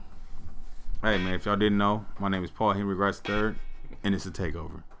Hey, man, if y'all didn't know, my name is Paul Henry Grice III, and it's a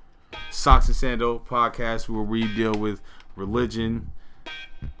takeover. Socks and Sandal podcast where we deal with religion,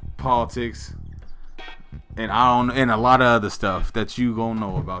 politics, and a lot of other stuff that you gonna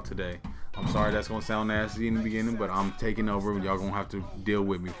know about today. I'm sorry that's gonna sound nasty in the beginning, but I'm taking over. Y'all gonna have to deal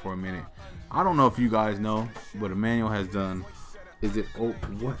with me for a minute. I don't know if you guys know, but Emmanuel has done. What?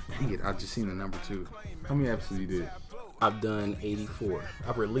 Dang it! I just seen the number 2. How many episodes you did? I've done 84.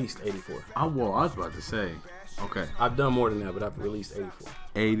 I've released 84. I was about to say. Okay. I've done more than that, but I've released 84.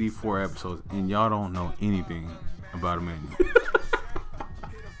 84 episodes, and y'all don't know anything about Emmanuel.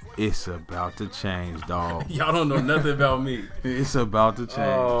 It's about to change, dog. Y'all don't know nothing about me. It's about to change.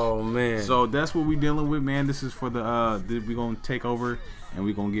 Oh, man. So that's what we dealing with, man. This is for we're going to take over, and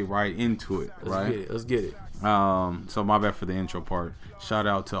we're going to get right into it, right? Let's get it. So my bad for the intro part. Shout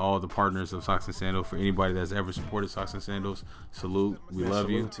out to all the partners of Socks and Sandals. For anybody that's ever supported Socks and Sandals, salute. We love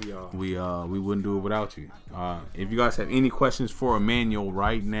you. To y'all. We wouldn't do it without you. If you guys have any questions for Emmanuel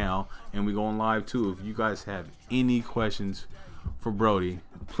right now, and we going live too. If you guys have any questions for Brody,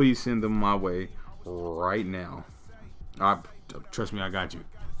 please send them my way right now. Trust me, I got you.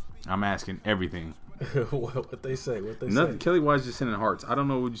 I'm asking everything. What they say? Nothing. Kelly Wise just sending hearts. I don't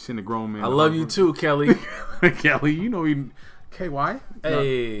know what you send a grown man. I love you too, Kelly. Kelly, you know he. KY.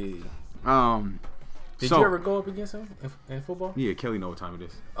 Hey. No. Did you ever go up against him in football? Yeah, Kelly know what time it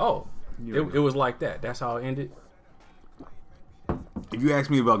is. Oh, it was like that. That's how it ended. If you ask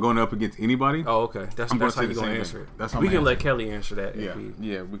me about going up against anybody, oh, okay. That's how you gonna answer it. That's how we can let Kelly answer that. Yeah,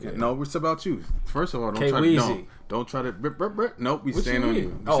 we can. Yeah. No, it's about you. First of all, don't try to. Nope, we stand on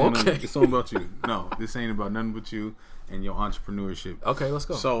you. Oh, okay. It's all about you. No, this ain't about nothing but you and your entrepreneurship. Okay, let's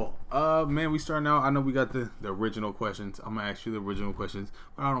go. So, man, we starting out. I know we got the original questions. I'm gonna ask you the original questions,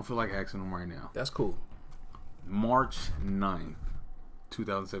 but I don't feel like asking them right now. That's cool. March 9th,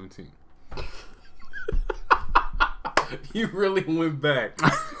 2017. You really went back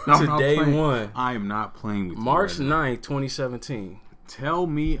to day one. I am not playing with March you right 9th, 2017. Tell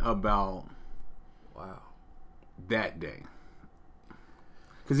me about wow that day.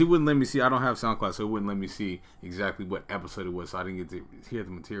 Because it wouldn't let me see. I don't have SoundCloud, so it wouldn't let me see exactly what episode it was, so I didn't get to hear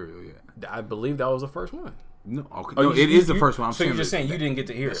the material yet. I believe that was the first one. No, okay. Oh, no, it is the first one. So you're just saying you didn't get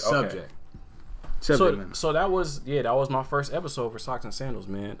to hear it. Subject. Okay. So that was my first episode for Socks and Sandals,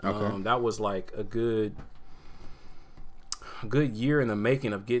 man. Okay. That was like a good year in the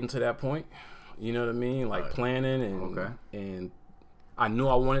making of getting to that point. You know what I mean? Like planning and I knew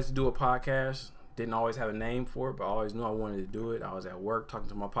I wanted to do a podcast. Didn't always have a name for it, but I always knew I wanted to do it. I was at work talking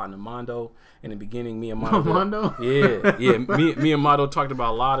to my partner Mondo. In the beginning, me and Mondo. Mondo? Yeah. Me and Mondo talked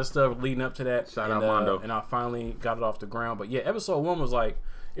about a lot of stuff leading up to that. Shout out Mondo. And I finally got it off the ground. But yeah, episode 1 was like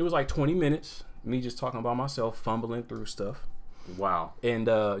 20 minutes. Me just talking about myself, fumbling through stuff. Wow. And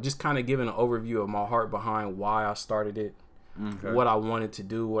just kind of giving an overview of my heart behind why I started it. Okay. What I wanted to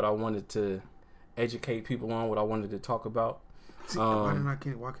do, what I wanted to educate people on, what I wanted to talk about. See,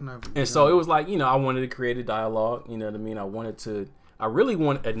 why can I? And so it was like, I wanted to create a dialogue. You know what I mean? I wanted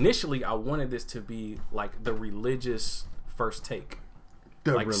this to be like the religious first take.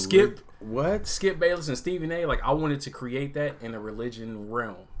 Skip Bayless and Stephen A. Like I wanted to create that in a religion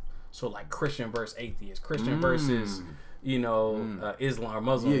realm. So like Christian versus atheist, Christian versus Islam or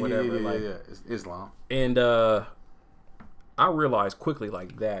Muslim, whatever. Yeah. It's Islam. And I realized quickly,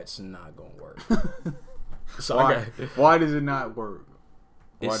 like, that's not going to work. So why does it not work?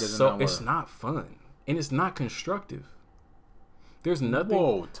 It's not fun. And it's not constructive. There's nothing.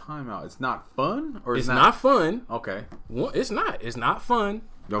 Whoa, time out. It's not fun? Or it's not fun. Okay. Well, it's not. It's not fun.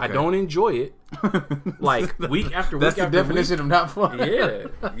 Okay. I don't enjoy it. Like, week after week That's the definition of not fun.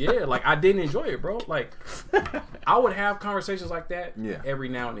 Yeah. Like, I didn't enjoy it, bro. Like, I would have conversations like that every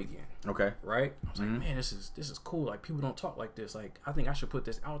now and again. Okay. Right? I was like, man, this is cool. Like, people don't talk like this. Like, I think I should put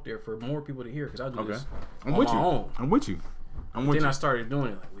this out there for more people to hear because I do this on my own. I'm with you. Then I started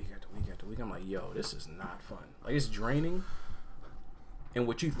doing it like week after week after week. I'm like, yo, this is not fun. Like, it's draining. And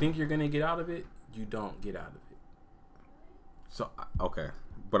what you think you're going to get out of it, you don't get out of it. So, okay.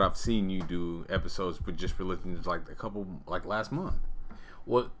 But I've seen you do episodes with just religion like a couple, like last month.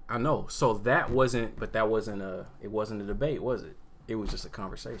 Well, I know. So it wasn't a debate, was it? It was just a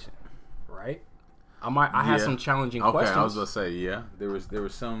conversation, right? I had some challenging questions. I was gonna say, there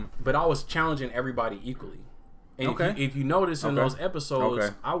was some, but I was challenging everybody equally. And if you notice in those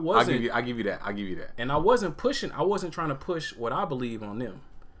episodes, I wasn't. I give you that. And I wasn't pushing. I wasn't trying to push what I believe on them.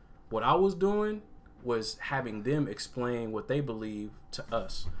 What I was doing was having them explain what they believe to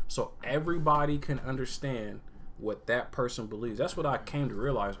us, so everybody can understand what that person believes. That's what I came to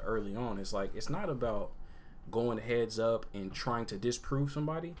realize early on. It's like, it's not about going heads up and trying to disprove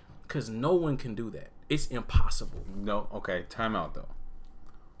somebody, Because no one can do that. It's impossible. No, okay, time out though.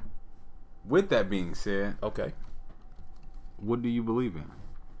 With that being said, okay, what do you believe in?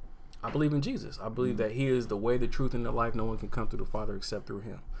 I believe in Jesus. I believe that He is the way, the truth, and the life. No one can come through the Father except through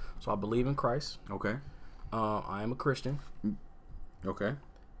Him. So I believe in Christ. Okay. I am a Christian. Okay.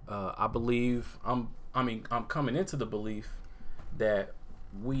 I believe I'm coming into the belief that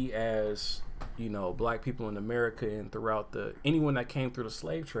we, as black people in America and throughout anyone that came through the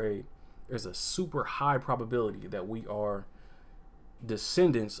slave trade, there's a super high probability that we are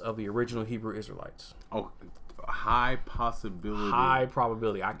descendants of the original Hebrew Israelites. Oh, high possibility. High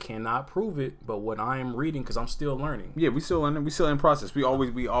probability. I cannot prove it, but what I am reading, because I'm still learning. Yeah, we still learning. We still in process. We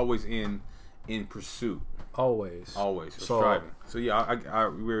always in pursuit. Always. So, striving. So yeah,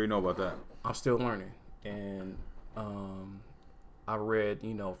 we already know about that. I'm still learning, and I read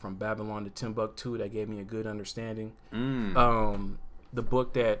from Babylon to Timbuktu. That gave me a good understanding. The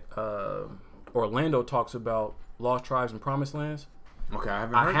book that Orlando talks about, Lost Tribes and Promised Lands. Okay,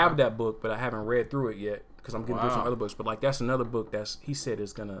 I have that book, but I haven't read through it yet because I'm getting through some other books. But like, that's another book he said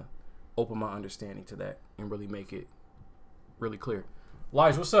is gonna open my understanding to that and really make it really clear.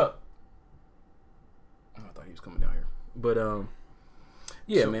 Lige, what's up? I thought he was coming down here, but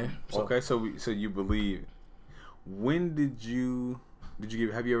yeah, man. So you believe? When did you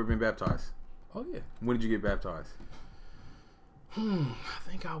have you ever been baptized? Oh yeah. When did you get baptized? I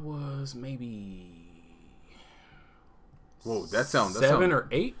think I was maybe. Whoa, that sounds 7 or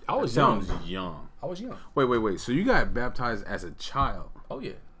 8. I was young. I was young. Wait. So you got baptized as a child? Oh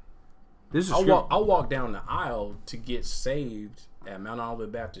yeah. This is I walked down the aisle to get saved at Mount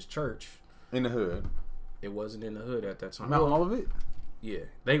Olivet Baptist Church. In the hood. It wasn't in the hood at that time. Mount Olivet? Yeah.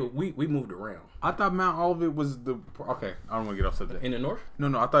 We moved around. I thought Mount Olivet was the okay. I don't want to get off subject. In the north? No.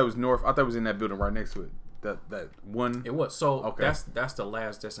 I thought it was north. I thought it was in that building right next to it. That one. It was. So okay. That's the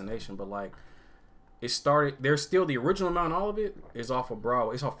last destination. But like, it started. There's still the original Mount Olivet is off of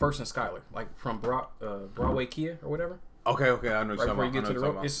Broadway. It's off First and Schuyler, like from Broadway Kia or whatever. Okay. I know. Right before you get to the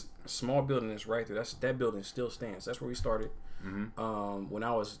road, it's a small building that's right there. That building still stands. That's where we started. Mm-hmm. When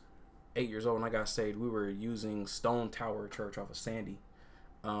I was 8 years old and I got saved, we were using Stone Tower Church off of Sandy.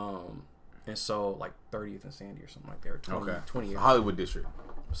 And so like 30th and Sandy or something like that. Or 20th. Hollywood District.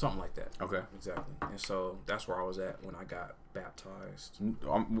 Something like that. Okay. Exactly. And so that's where I was at when I got baptized.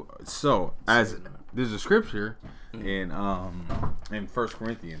 So as there's a scripture in 1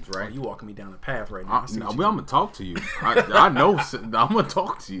 Corinthians, right? Oh, you walking me down the path right now. I'm gonna talk to you. I know. I'm gonna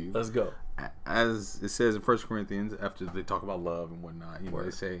talk to you. Let's go. As it says in 1 Corinthians, after they talk about love and whatnot,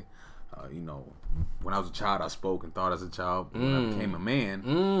 they say, when I was a child, I spoke and thought as a child. But when I became a man,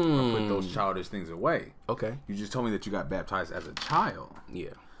 I put those childish things away. Okay. You just told me that you got baptized as a child.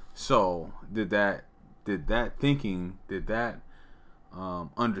 Yeah. So did that thinking,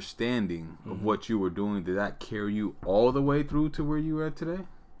 understanding of what you were doing, did that carry you all the way through to where you are today?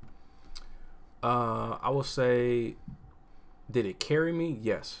 I will say, did it carry me?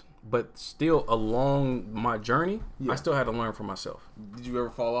 Yes. But still, along my journey, I still had to learn for myself. Did you ever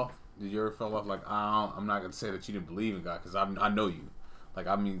fall off? Did you ever fall off? Like, I'm not going to say that you didn't believe in God because I know you. Like,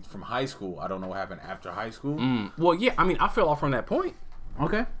 I mean, from high school, I don't know what happened after high school. Well, yeah, I mean, I fell off from that point.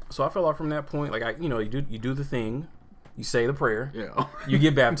 Okay. So I fell off from that point. Like, you do the thing. You say the prayer. Yeah. You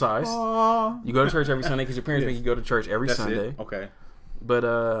get baptized. You go to church every Sunday because your parents make you go to church every Sunday. It. Okay. But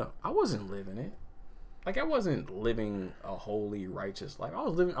I wasn't living it. Like, I wasn't living a holy, righteous life. I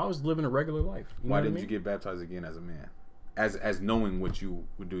was living a regular life. Why didn't you get baptized again as a man? As knowing what you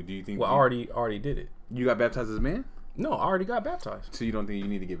would do. Do you think? Well, I already did it. You got baptized as a man? No, I already got baptized. So you don't think you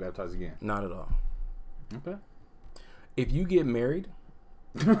need to get baptized again? Not at all. Okay. If you get married,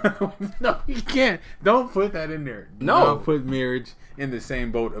 no, you can't. Don't put that in there. No, don't put marriage in the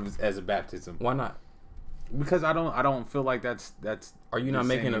same boat as a baptism. Why not? Because I don't feel like that's. Are you not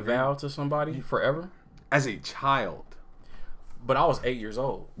making a vow to somebody forever? As a child. But I was 8 years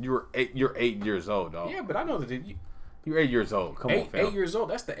old. You're 8 years old, dog. Yeah, but I know that you're 8 years old. Come on, fam. 8 years old.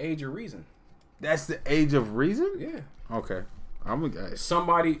 That's the age of reason. That's the age of reason? Yeah. Okay. I'm a guy.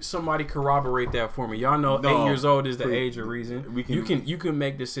 Somebody corroborate that for me. Y'all know 8 years old is the age of reason. You can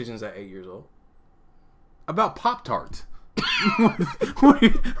make decisions at 8 years old. About Pop-Tarts. Where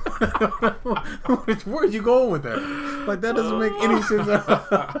are you going with that? Like, that doesn't make any sense.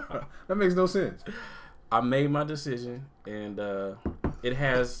 That makes no sense. I made my decision, and it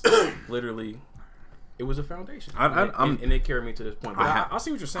has literally. It was a foundation, and it carried me to this point. But I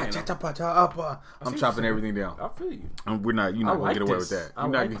see what you're saying. I'm chopping everything down. I feel you. You're not gonna get away with that. You're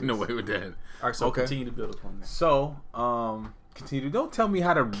not getting away with that. All right, so continue to build upon that. So, continue. Don't tell me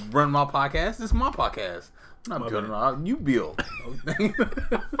how to run my podcast. This is my podcast. I'm not building on. You build.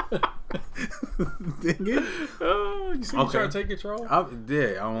 You see, you trying to take control. I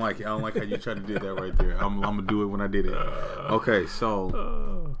don't like it. I don't like how you try to do that right there. I'm gonna do it when I did it. Okay,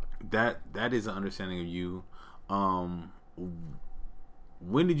 so that is an understanding of you.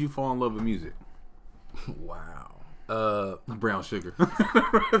 When did you fall in love with music? Wow. Brown sugar.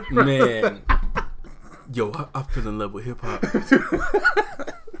 Man. Yo, I fell in love with hip hop.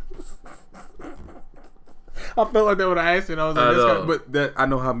 I felt like that when I asked it. I was like, but that I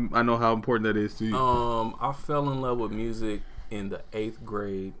know how important that is to you. I fell in love with music in the 8th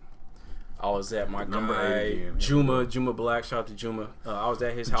grade. I was at my guy Juma Black. Shout out to Juma. I was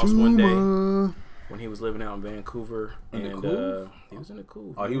at his house one day when he was living out in Vancouver, and he was in the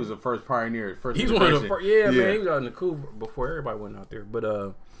Couve. Oh, he was the first pioneer. He's one of the first. Yeah, man, he was out in the Couve before everybody went out there.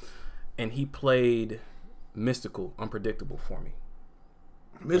 But and he played Mystical, Unpredictable for me.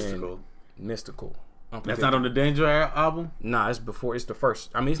 Mystical. That's not on the Danger album? Nah, it's before. It's the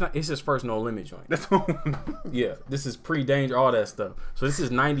first. I mean, it's his first No Limit joint. Yeah, this is pre-Danger, all that stuff. So this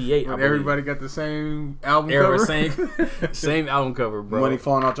is 98. Everybody got the same album cover? Same album cover, bro. Money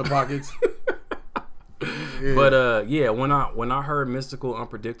falling out your pockets. Yeah. But when I heard Mystical,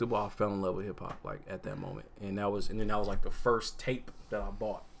 Unpredictable, I fell in love with hip hop like at that moment, and that was like the first tape that I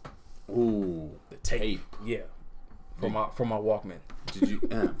bought. Ooh, the tape. Yeah, for my Walkman. Did you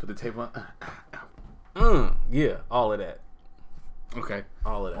put the tape on? Yeah, all of that. Okay,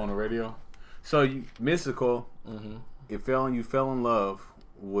 all of that on the radio. So Mystical, you fell in love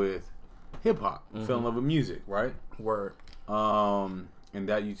with hip hop. You fell in love with music, right? Word. And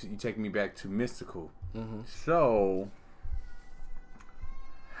that you take me back to Mystical. So,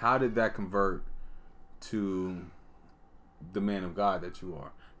 how did that convert to the man of God that you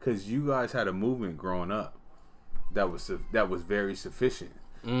are? Because you guys had a movement growing up that was very sufficient.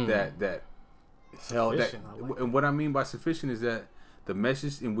 That held that. And what I mean by sufficient is that the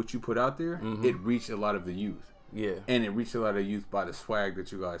message in which you put out there, it reached a lot of the youth. Yeah, and it reached a lot of youth by the swag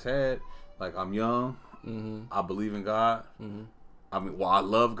that you guys had. Like, I'm young, I believe in God. I mean, I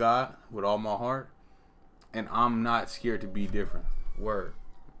love God with all my heart, and I'm not scared to be different. Word.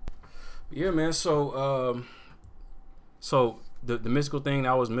 Yeah, man. So the Mystical thing,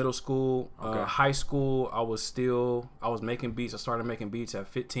 that was middle school. Okay. High school, I was making beats. I started making beats at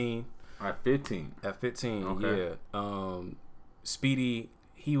 15. At 15. At 15, okay. Yeah. Speedy,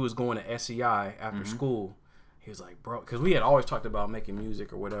 he was going to SEI after school. He was like, bro, because we had always talked about making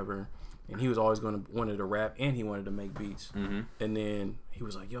music or whatever. And he was always wanted to rap, and he wanted to make beats. And then he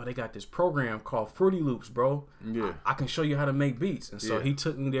was like, yo, they got this program called Fruity Loops, bro. Yeah. I can show you how to make beats. And so he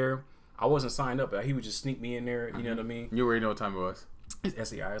took me there. I wasn't signed up. He would just sneak me in there. You know what I mean? You already know what time it was. It's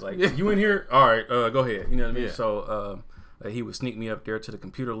SEI. I was like, you in here? All right, go ahead. You know what I mean? Yeah. So he would sneak me up there to the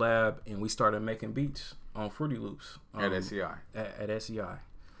computer lab, and we started making beats on Fruity Loops. At SEI? At SEI.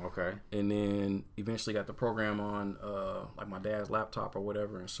 Okay. And then eventually got the program on like my dad's laptop or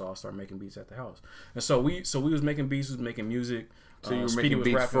whatever, and so I started making beats at the house. And so we was making beats, we was making music. So you were making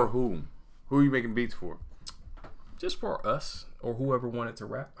beats rapping. For whom? Who are you making beats for? Just for us or whoever wanted to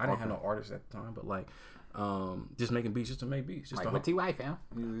rap. I didn't have no artists at the time, but like just making beats just to make beats. Just like with T.Y. fam.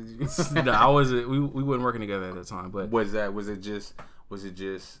 No, I wasn't. We wasn't working together at the time. But was it just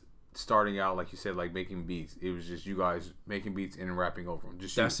starting out, like you said, like making beats? It was just you guys making beats and rapping over them.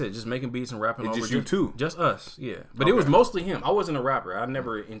 That's it. Just making beats and rapping over. Just you two. Just us. Yeah. But it was mostly him. I wasn't a rapper. I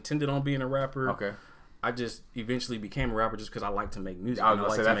never intended on being a rapper. Okay. I just eventually became a rapper just because I like to make music. I was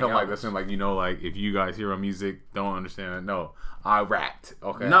gonna say that felt like you know, like if you guys hear my music, don't understand it. No, I rapped.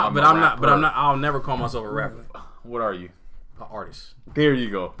 Okay. No, I'm not. I'll never call myself a rapper. What are you? An artist. There you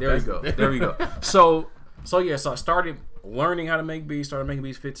go. There we go. So I started learning how to make beats. Started making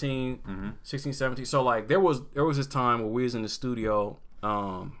beats 15, 16, 17. So like there was this time where we was in the studio.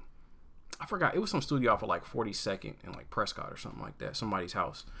 I forgot. It was some studio off of like 42nd and like Prescott or something like that. Somebody's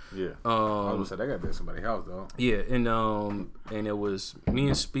house. Yeah. I was gonna say that gotta be somebody's house though. Yeah, and it was me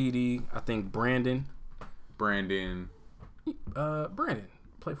and Speedy. I think Brandon play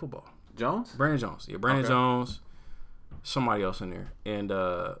football. Jones. Brandon Jones. Yeah, Brandon Jones. Somebody else in there, and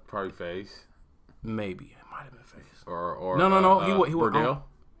probably Face. Maybe it might have been Face. Or no. He was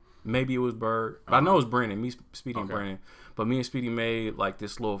maybe it was Bird. But I know it was Brandon. Me, Speedy, and Brandon. But me and Speedy made like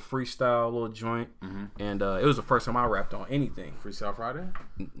this little freestyle little joint, and it was the first time I rapped on anything. Freestyle Friday?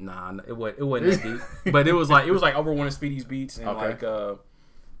 Nah, it wasn't that deep. But it was like over one of Speedy's beats, and like we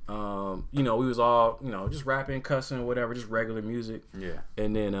was all just rapping, cussing, whatever, just regular music. Yeah.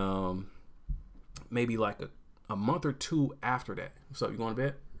 And then maybe like a month or two after that. What's up? You going to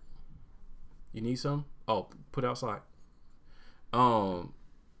bed? You need some? Oh, put it outside. A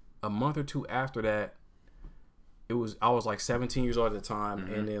month or two after that, I was like 17 years old at the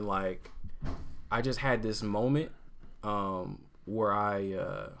time, and then like I just had this moment where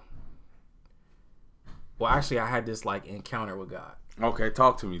I had this like encounter with God. Okay,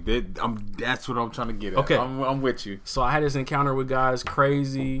 talk to me. That's what I'm trying to get at. Okay, I'm with you. So I had this encounter with God. It's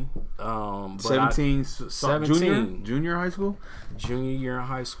crazy. 17, junior high school? Junior year in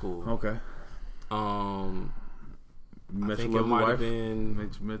high school. Okay. I think it might have been.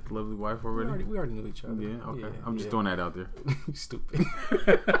 Met the lovely wife already? We already knew each other. Yeah, okay. I'm just throwing that out there. Stupid.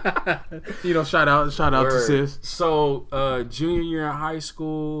 Shout out to sis. So, junior year in high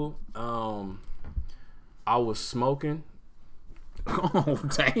school, I was smoking. Oh,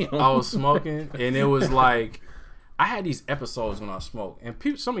 damn. I was smoking, and it was like, I had these episodes when I smoked. And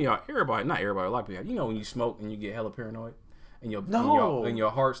some of y'all, not everybody, a lot of people, when you smoke and you get hella paranoid? And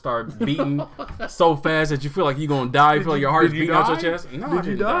your heart start beating so fast that you feel like you're gonna die. You feel like your heart's beating out your chest. No, I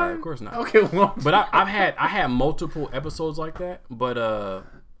didn't die. Of course not. Okay, well, but I had multiple episodes like that. But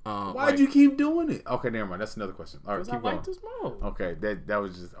why'd you keep doing it? Okay, never mind. That's another question. All right, keep going. Because I like to smoke. Okay, that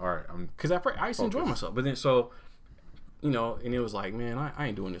was just all right. Because I used to enjoy myself, but then and it was like, man, I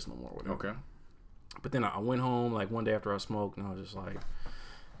ain't doing this no more. Whatever. Okay. But then I went home like one day after I smoked, and I was just like,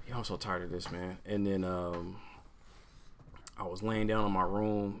 yo, I'm so tired of this, man. And then I was laying down in my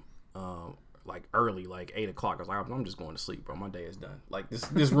room, like early, like 8 o'clock. I was like, I'm just going to sleep, bro. My day is done. Like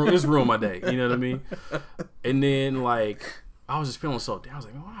this ruined my day. You know what I mean? And then like I was just feeling so down. I was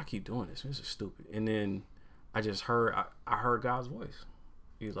like, man, why do I keep doing this? This is stupid. And then I just heard God's voice.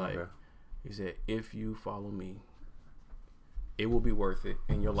 He's like, he said, if you follow me, it will be worth it,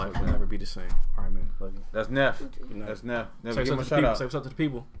 and your life will never be the same. All right, man. Love you. That's Neff. That's Neff. Say give him a shout out. Say what's up to the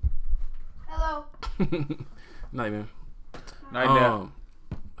people. Hello. Night, man. Night,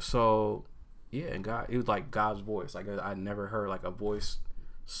 So, yeah, and God, it was like God's voice. Like I never heard like a voice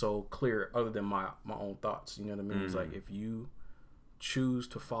so clear other than my own thoughts. You know what I mean? Mm-hmm. It's like, if you choose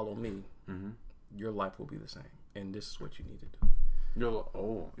to follow me, your life will be the same, and this is what you need to do.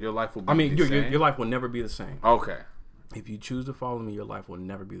 Your life will be the same? Your life will never be the same. Okay. If you choose to follow me, your life will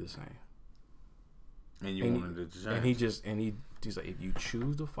never be the same. And you wanted to change. And he's like, if you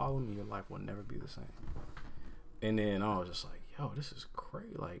choose to follow me, your life will never be the same. And then I was just like, yo, this is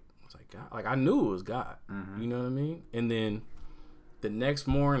crazy. Like, it's like God. Like I knew it was God. Mm-hmm. You know what I mean? And then the next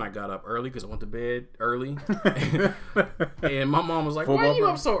morning, I got up early because I went to bed early. And my mom was like, why are you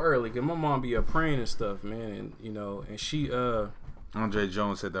up so early? Because my mom be up praying and stuff, man. And and she Andre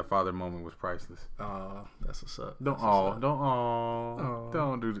Jones said that father moment was priceless. That's what's up. Don't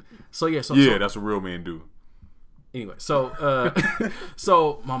do that. So that's what real men do. Anyway, so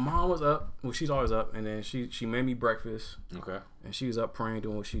so my mom was up. Well, she's always up, and then she made me breakfast. Okay. And she was up praying,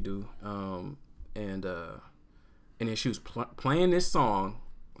 doing what she do. And then she was playing this song.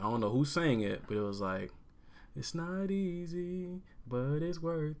 I don't know who sang it, but it was like, it's not easy, but it's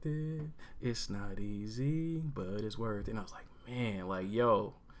worth it. It's not easy, but it's worth it. And I was like, man, like,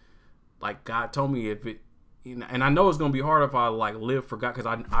 yo, like God told me if it, and I know it's gonna be hard if I like live for God,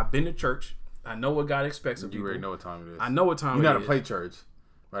 because I've been to church. I know what God expects of people. You already know what time it is. I know what time it is. You know how to play church.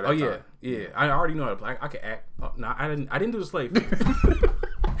 Right. Oh yeah, yeah. I already know how to play. I can act. No, I didn't do the slave thing.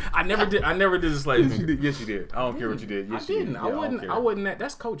 I never did the slave thing. Yes, you did. I don't care what you did. Yes, I didn't. Yeah, I wouldn't.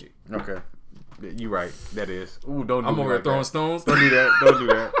 That's Kojic. Okay. You right. That is. Ooh, don't do I'm over here throwing stones. Don't do that. Don't do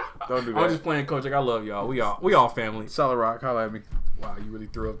that. Don't do that. I'm just playing Kojic. I love y'all. We all family. Solid Rock, holla at me. Wow, you really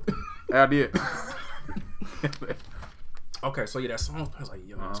threw up. I did. Okay, so yeah, that song. I was like,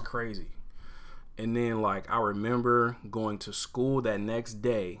 yo, that's crazy. And then like I remember going to school that next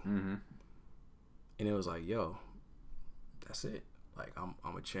day, and it was like, yo, that's it. Like I'm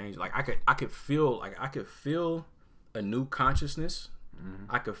gonna change. Like I could feel a new consciousness.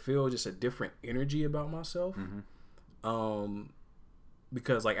 I could feel just a different energy about myself.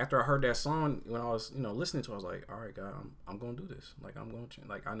 Because like after I heard that song, when I was listening to it, I was like, all right, God, I'm gonna do this. Like I'm gonna change.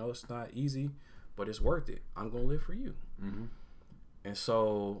 Like I know it's not easy, but it's worth it. I'm gonna live for you. And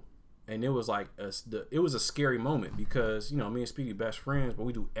so, and it was like it was a scary moment because me and Speedy best friends, but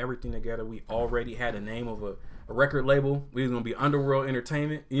we do everything together. We already had a name of a record label. We was gonna be Underworld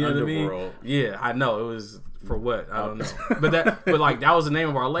Entertainment. You know what I mean? Yeah, I know. It was for what? I don't know. But like that was the name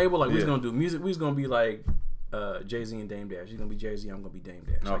of our label. Like we was gonna do music. We was gonna be like Jay-Z and Dame Dash. You're gonna be Jay-Z. I'm gonna be Dame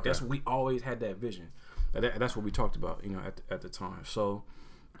Dash. Like that's what we always had that vision. That's what we talked about. At the time. So,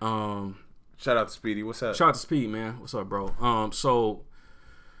 shout out to Speedy. What's up? Shout out to Speedy, man. What's up, bro? So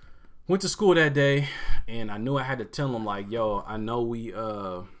went to school that day, and I knew I had to tell him like, yo, I know we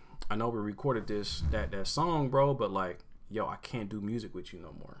recorded that song, bro, but like, yo, I can't do music with you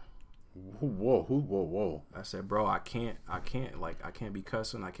no more. Whoa. I said, bro, I can't be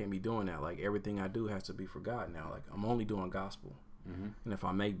cussing. I can't be doing that. Like everything I do has to be for God now. Like I'm only doing gospel. And if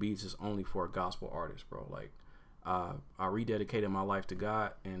I make beats, it's only for a gospel artist, bro. Like, I rededicated my life to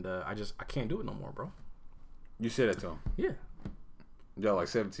God, and I can't do it no more, bro. You said that to him? Yeah. Y'all like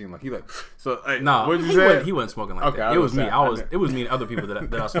 17, like he like so. Hey, nah, what you say? He wasn't smoking like that. It was me. It was me and other people that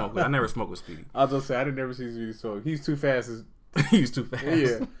I smoked with. I never smoked with Speedy. I was gonna say I didn't never see Speedy smoke. He's too fast. He's too fast.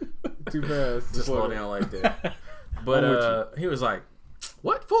 Yeah, too fast. Just slow down like that. But he was like,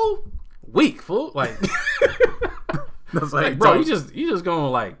 "What, fool? Weak, fool? Like, like bro, you just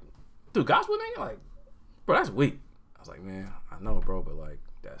going like, dude, gospel nigga, like, bro, that's weak." I was like, man, I know, bro, but like,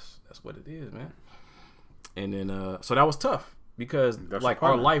 that's what it is, man. And then so that was tough. Because that's like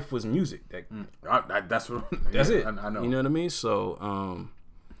our life was music. That's what. That's it. I know. You know what I mean? So,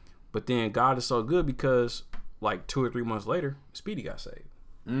 but then God is so good because like 2 or 3 months later, Speedy got saved,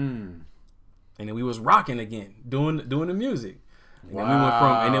 and then we was rocking again, doing the music.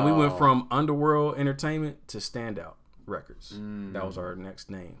 And then we went from Underworld Entertainment to Standout Records. That was our next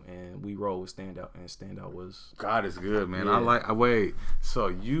name, and we rolled with Standout, and Standout was God is good, man. Yeah. Wait. So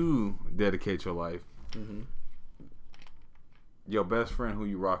you dedicate your life. Your best friend who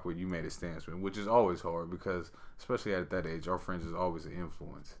you rock with, you made a stance with, which is always hard because, especially at that age, our friends is always an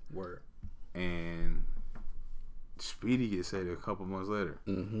influence. Word. And Speedy gets saved a couple months later.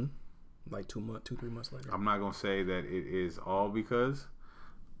 Like 2, 3 months later. I'm not gonna say that it is all because,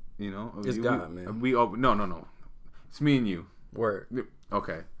 you know, it's God, man. No. It's me and you. Word.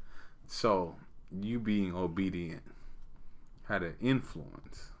 Okay. So you being obedient had an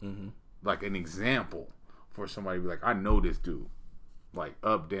influence, like an example. For somebody to be like, I know this dude, like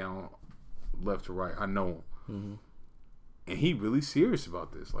up, down, left to right, I know him, and he really serious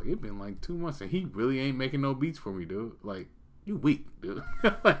about this. Like it been like 2 months, and he really ain't making no beats for me, dude. Like you weak, dude.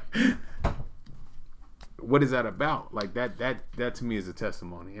 Like, what is that about? Like that to me is a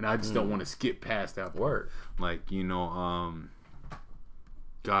testimony, and I just don't want to skip past that word. Like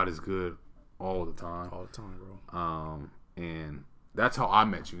God is good all the time, bro. And that's how I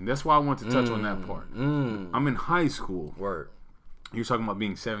met you. And that's why I want to touch on that part. I'm in high school. Word. You're talking about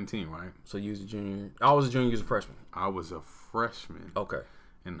being 17, right? So you was a junior. I was a junior, you was a freshman. I was a freshman. Okay.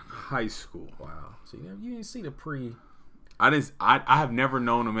 In high school. Wow. So you didn't see the pre. I have never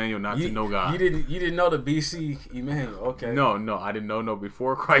known Emmanuel to know God. You didn't know the BC Emmanuel. Okay. No, I didn't know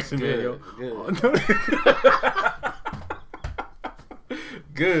before Christ Emmanuel. Good.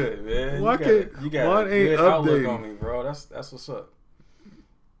 Good, man. You got a good outlook on me, bro. That's what's up.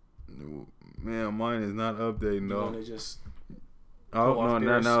 Man, mine is not updating though. You want to just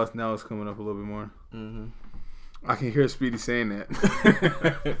now it's coming up a little bit more. I can hear Speedy saying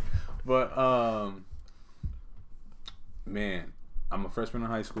that. But man, I'm a freshman in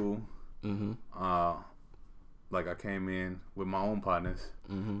high school. Like I came in with my own partners.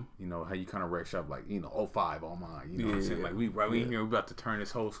 You know how you kind of wreck shop, like 05 all mine. You know what I'm saying? Like we here, we about to turn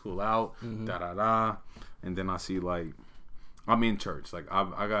this whole school out. And then I see like I'm in church. Like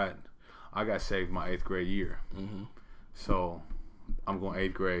I got saved my 8th grade year. So I'm going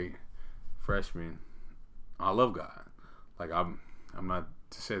 8th grade freshman. I love God. Like I'm not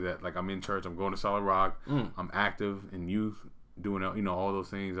to say that like I'm in church. I'm going to Solid Rock. I'm active in youth, doing all those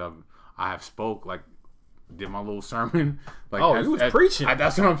things. I have spoke like. Did my little sermon. Like, you was preaching.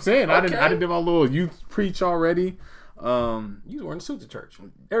 That's what I'm saying. Okay. I didn't do my little youth preach already. You was wearing a suit to church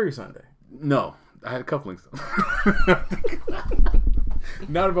every Sunday. No, I had a couple things.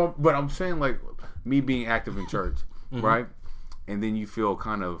 Not about, but I'm saying like me being active in church, right? And then you feel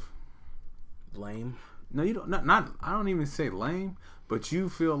kind of lame. No, you don't. Not. I don't even say lame, but you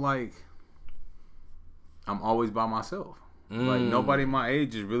feel like I'm always by myself. Like nobody my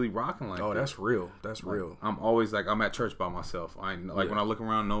age is really rocking like that. Oh, that's real. That's like, real. I'm always like I'm at church by myself. I like when I look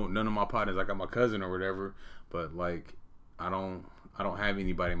around, none of my partners. I got my cousin or whatever, but like I don't have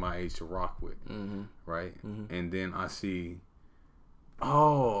anybody my age to rock with, right? And then I see,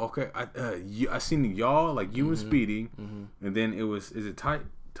 okay, I seen y'all like you and Speedy, and then is it Tight?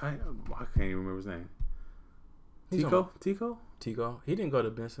 I can't even remember his name. Tico? He didn't go to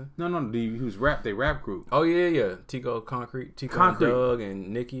Benson. No. He was they rap group. Oh yeah. Tico Concrete. And Doug and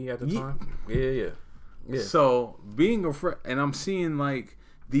Nikki at the time. Yeah. So being and I'm seeing like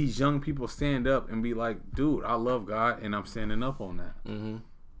these young people stand up and be like, dude, I love God, and I'm standing up on that.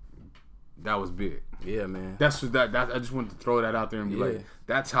 That was big. Yeah, man. That's that. I just wanted to throw that out there and be like,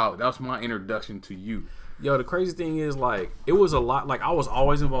 that was my introduction to you. Yo, the crazy thing is like it was a lot. Like I was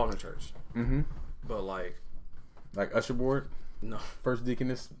always involved in church. But like usher board. No. First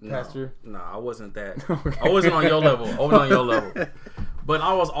deaconess pastor? No, I wasn't that. I wasn't on your level. But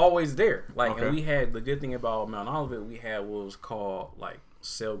I was always there. Like, and we had, the good thing about Mount Olivet, we had what was called, like,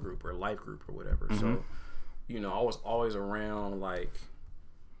 cell group or life group or whatever. So I was always around like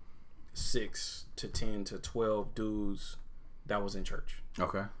 6 to 10 to 12 dudes that was in church.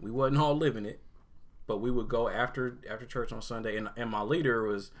 Okay. We wasn't all living it, but we would go after church on Sunday, and my leader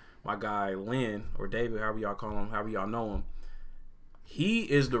was my guy Lynn or David, however y'all call him, however y'all know him. He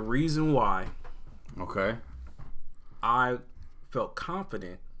is the reason why. Okay. I felt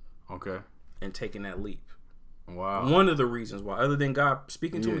confident. Okay. In taking that leap. Wow. One of the reasons why, other than God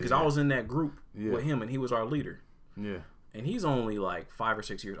speaking to me, because I was in that group with him, and he was our leader. Yeah. And he's only like 5 or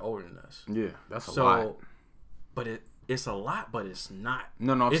 6 years older than us. Yeah, that's a lot. But it's a lot, but it's not.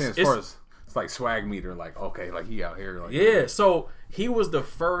 No, I'm saying as far as it's like swag meter, like okay, like he out here, like yeah. So he was the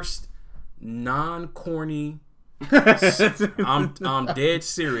first non-corny. I'm dead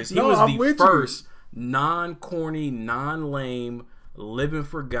serious. He was the first non-corny, non-lame, living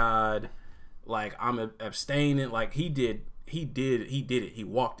for God. Like I'm abstaining. Like he did it. He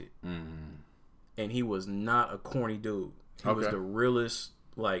walked it. Mm-hmm. And he was not a corny dude. He was the realest.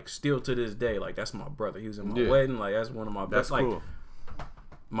 Like still to this day, like that's my brother. He was in my wedding. Like that's one of my best. Like cool.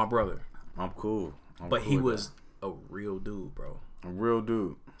 My brother. I'm cool. But he was a real dude, bro. A real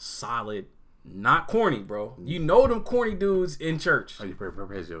dude. Solid. Not corny, bro. You know them corny dudes in church. Oh, you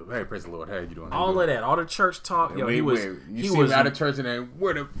praise the Lord. How you doing? All of that. All the church talk. Yo, he was. You see him out of church and then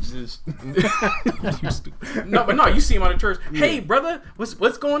where the just. No, you see him out of church. Hey, brother,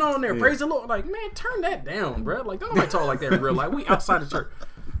 what's going on there? Praise the Lord. Like, man, turn that down, bro. Like, don't nobody talk like that in real life. We outside the church.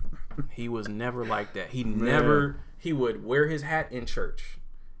 He was never like that. He would wear his hat in church.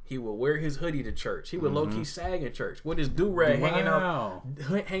 He would wear his hoodie to church. He would low key sag in church with his do-rag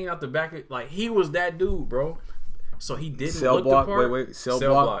hanging out the back. Like he was that dude, bro. So he didn't look the part.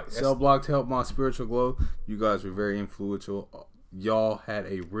 Cell Block to help my spiritual glow. You guys were very influential. Y'all had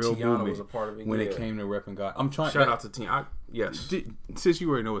a real Tiana movement was a part of it, when it came to repping God. I'm trying. Shout out to Tiana. Yes. Since you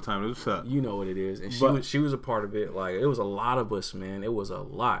already know what time it is, what's up? You know what it is, and she was a part of it. Like it was a lot of us, man. It was a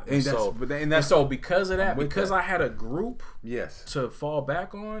lot. And so because of that, because I had a group, to fall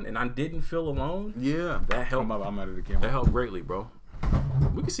back on, and I didn't feel alone. Yeah, that helped. I'm out of the camera. That helped greatly, bro.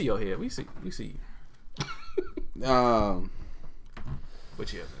 We can see your head. We see you. But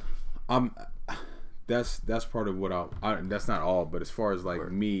yeah, man. That's part of what I that's not all, but as far as like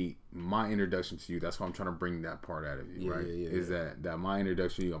me, my introduction to you, that's why I'm trying to bring that part out of you, right? Is that my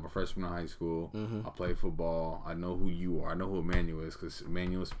introduction to you? I'm a freshman in high school. I play football. I know who you are. I know who Emmanuel is because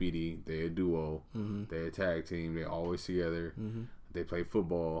Emmanuel and Speedy, they a duo. They a tag team. They always together. They play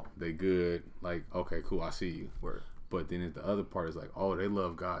football. They good. Like, okay, cool. I see you. Word. But then the other part is like, oh, they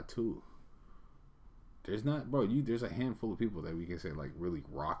love God too. There's not, bro. There's a handful of people that we can say like really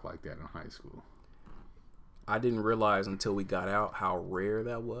rock like that in high school. I didn't realize until we got out how rare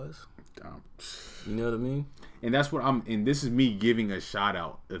that was. You know what I mean? And that's what and this is me giving a shout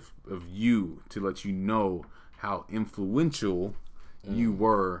out of you to let you know how influential you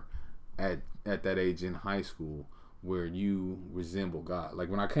were at that age in high school where you resemble God. Like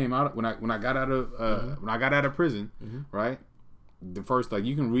when I came out, when I got out of prison, right? The first, like,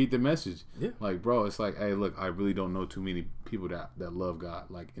 you can read the message. Yeah. Like, bro, it's like, hey, look, I really don't know too many people that love God.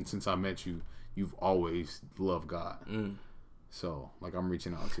 Like, and since I met you, you've always loved God. So, like, I'm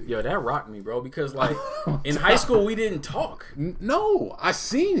reaching out to you. Yo, that rocked me, bro, because, like, in high school, we didn't talk. No, I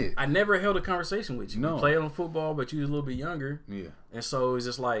seen it. I never held a conversation with you. No. We played on football, but you was a little bit younger. Yeah. And so it was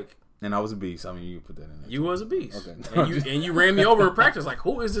just like... And I was a beast. I mean, you put that in there. You was a beast. Okay. And you ran me over in practice. Like,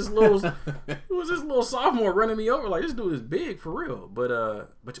 who is this little sophomore running me over? Like, this dude is big for real. But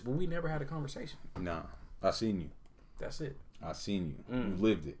we never had a conversation. Nah, I seen you. That's it. I seen you. You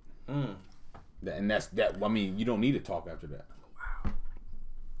lived it. And that's that. I mean, you don't need to talk after that. Wow.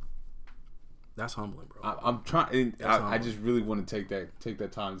 That's humbling, bro. I'm trying. I just really want to take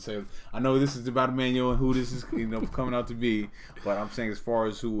that time to say. I know this is about Emmanuel and who this is, coming out to be. But I'm saying as far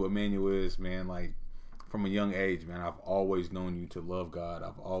as who Emmanuel is, man, like from a young age, man, I've always known you to love God.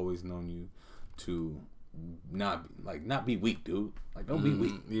 I've always known you to not be weak, dude. Like don't be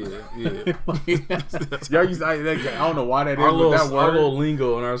weak. Y'all used I don't know why that is. Our little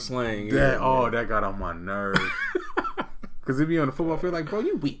lingo and our slang. That got on my nerves. Because if you on the football field, like, bro,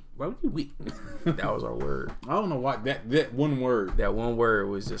 you weak. Bro, you weak. That was our word. I don't know why that one word. That one word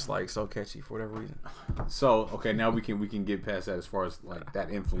was just like so catchy for whatever reason. So okay, now we can get past that as far as like that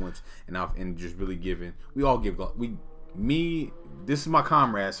influence and just really giving. We all give this is my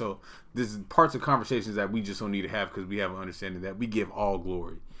comrade. So this is parts of conversations that we just don't need to have because we have an understanding that we give all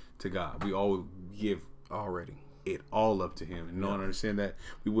glory to God. We all give it all up to Him, and no one understand that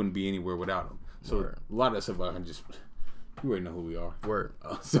we wouldn't be anywhere without Him. So a lot of that stuff I can just. You already know who we are. Word.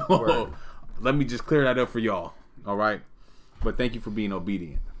 Let me just clear that up for y'all. All right. But thank you for being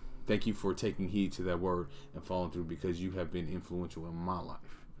obedient. Thank you for taking heed to that word and following through, because you have been influential in my life.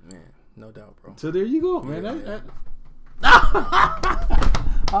 Man, no doubt, bro. So there you go, man. Yeah.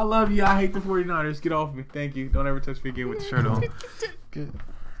 I love you. I hate the 49ers. Get off me. Thank you. Don't ever touch me again with the shirt on. Good.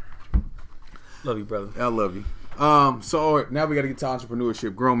 Love you, brother. I love you. So all right, now we got to get to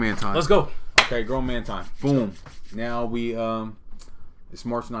entrepreneurship. Grown man time. Let's go. Okay, grown man time. Boom. Now we it's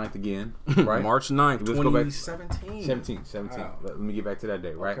March 9th again, right? March 9th, Let's go back. 2017. 17. Wow. Let me get back to that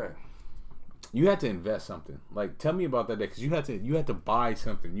day, right? Okay. You had to invest something. Like, tell me about that day, because you had to buy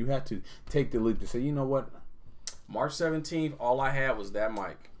something. You had to take the leap to say, you know what? March 17th, all I had was that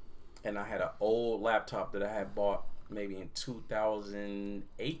mic, and I had an old laptop that I had bought maybe in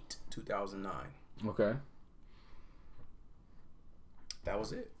 2008, 2009. Okay. That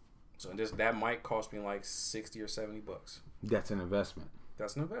was it. So that mic cost me like $60 or $70. That's an investment.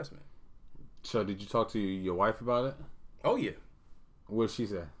 That's an investment. So did you talk to your wife about it? Oh yeah. What did she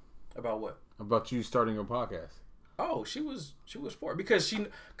say? About what? About you starting your podcast. Oh, she was for it because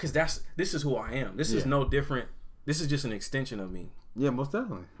this is who I am. This is no different. This is just an extension of me. Yeah, most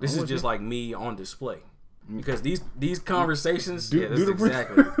definitely. This is just like me on display. Because these conversations,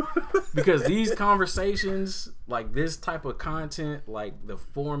 exactly. Because these conversations, like this type of content, like the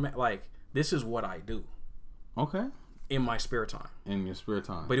format, like this is what I do. Okay. In my spare time. In your spare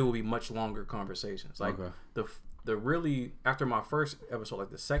time. But it will be much longer conversations. Like the really, after my first episode, like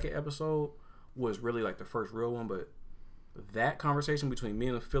the second episode was really like the first real one, but that conversation between me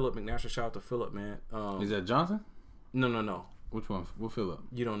and Philip McNasher, shout out to Philip, man. Is that Johnson? No. Which one? What Philip?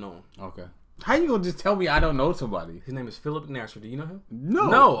 You don't know him. Okay. How you gonna just tell me I don't know somebody? His name is Philip McNasher. Do you know him?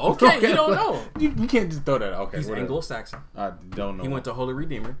 No. Okay, you don't know. You can't just throw that out. Okay. He's Anglo-Saxon. I don't know. He went to Holy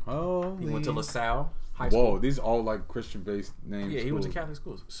Redeemer. Oh. He went to LaSalle High School. Whoa, these are all like Christian-based names. Yeah, he went to Catholic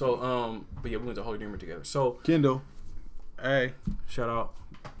schools. So, but yeah, we went to Holy Redeemer together. So, Kendall. Hey. Shout out,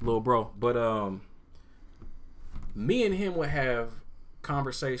 little bro. But me and him would have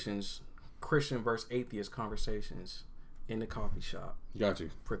conversations, Christian versus atheist conversations, in the coffee shop. Got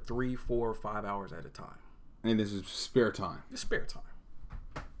you. For 3, 4, 5 hours at a time. And this is spare time. It's spare time.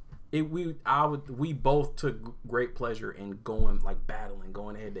 We both took great pleasure in going, like, battling,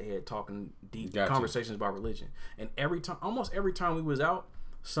 going head to head, talking deep conversations about religion. And almost every time we was out,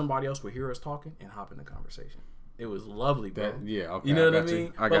 somebody else would hear us talking and hop in the conversation. It was lovely, bro. Okay. You know what I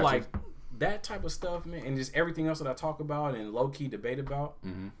mean? But like that type of stuff, man, and just everything else that I talk about and low key debate about.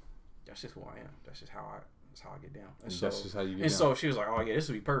 Mm-hmm. That's just who I am. That's just how I get down. And so, that's just how you get down. And so she was like, "Oh yeah, this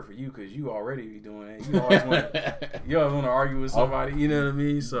would be perfect for you because you already be doing it. You always want to argue with somebody. You know what I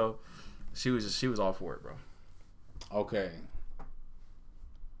mean?" So she was all for it, bro. Okay.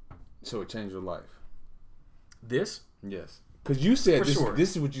 So it changed your life. This? Yes. Because you said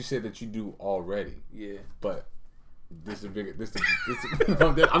this is what you said that you do already. Yeah. But this is bigger.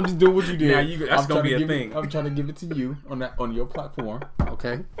 I'm just doing what you did. Now that's gonna be a thing. I'm trying to give it to you on your platform.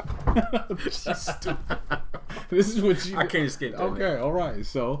 Okay. Stupid. This is what you. I can't escape that. Okay. All right.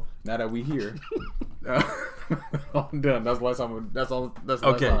 So now that we here, I'm done. That's the last time. That's all. That's the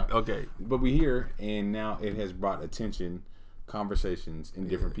last time. Okay. But we here, and now it has brought attention, conversations, and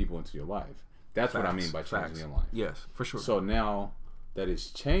different people into your life. That's what I mean by changing your life. Yes, for sure. So now that it's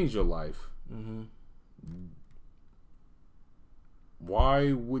changed your life,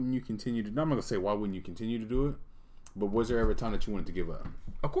 why wouldn't you continue to? I'm not gonna say why wouldn't you continue to do it, but was there ever a time that you wanted to give up?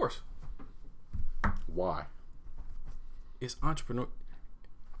 Of course. Why? It's entrepreneur.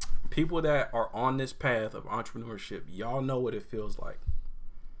 People that are on this path of entrepreneurship, y'all know what it feels like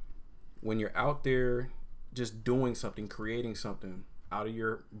when you're out there just doing something, creating something out of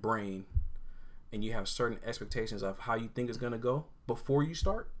your brain, and you have certain expectations of how you think it's gonna go before you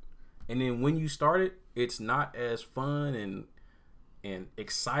start, and then when you start it, it's not as fun and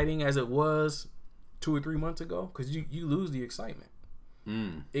exciting as it was 2 or 3 months ago because you lose the excitement.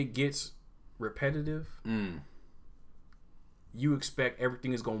 It gets repetitive. You expect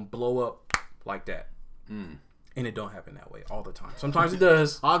everything is gonna blow up like that, and it don't happen that way all the time. Sometimes it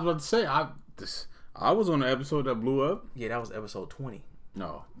does. I was about to say I was on an episode that blew up. Yeah, that was episode 20.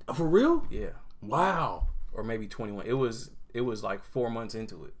 No, for real? Yeah. Wow. Or maybe 21. It was like 4 months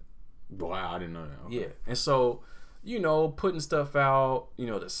into it. Wow, I didn't know that. Okay. Yeah, and so putting stuff out,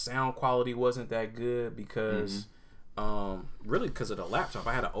 the sound quality wasn't that good because really because of the laptop.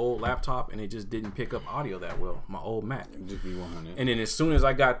 I had an old laptop and it just didn't pick up audio that well. My old Mac. Just be 100. And then as soon as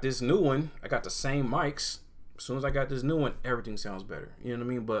I got this new one, I got the same mics. As soon as I got this new one, everything sounds better. You know what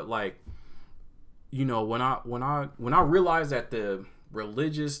I mean? But like, when I realized that the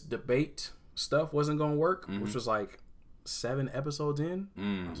religious debate stuff wasn't gonna work, which was like 7 episodes in,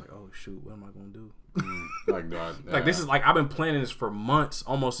 I was like, oh shoot, what am I gonna do? Like that. Like this is like I've been planning this for months,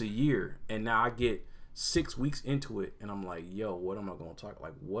 almost a year, and now I get 6 weeks into it, and I'm like, yo, what am I gonna talk?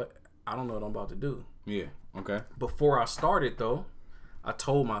 Like what? I don't know what I'm about to do. Yeah. Okay. Before I started though, I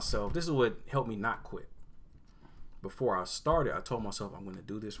told myself this is what helped me not quit. Before I started, I told myself I'm gonna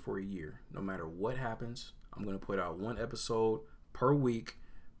do this for a year, no matter what happens. I'm gonna put out 1 episode per week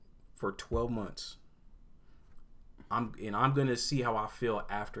for 12 months. I'm gonna see how I feel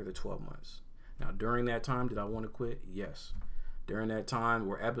after the 12 months. Now, during that time, did I want to quit? Yes. During that time,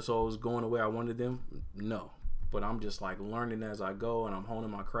 were episodes going the way I wanted them? No. But I'm just like learning as I go, and I'm honing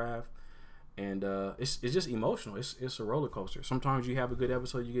my craft. And it's just emotional. It's a roller coaster. Sometimes you have a good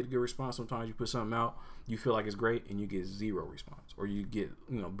episode, you get a good response. Sometimes you put something out, you feel like it's great, and you get 0 response, or you get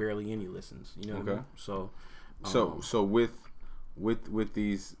barely any listens. You know what I mean? So with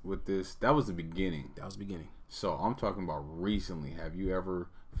this, that was the beginning. That was the beginning. So I'm talking about recently. Have you ever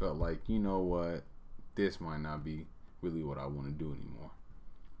felt like, you know what, this might not be really what I want to do anymore?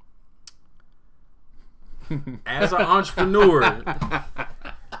 As an entrepreneur,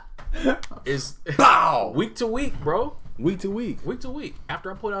 it's week to week, bro. Week to week.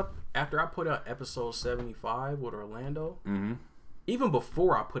 After I put out episode 75 with Orlando, mm-hmm. even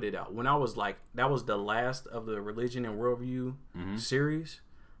before I put it out, when I was like, that was the last of the Religion and Worldview mm-hmm. series,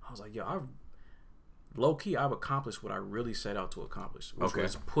 I was like, yo, I've accomplished what I really set out to accomplish, which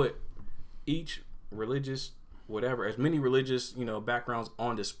was put each religious, whatever, as many religious, backgrounds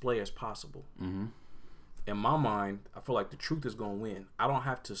on display as possible. Mm-hmm. In my mind, I feel like the truth is going to win. I don't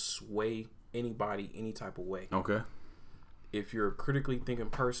have to sway anybody any type of way. Okay. If you're a critically thinking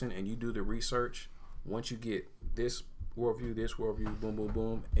person and you do the research, once you get this worldview, boom, boom,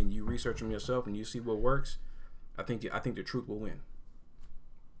 boom, and you research them yourself and you see what works, I think the truth will win.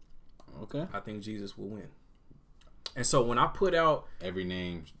 Okay. I think Jesus will win. And so when I put out every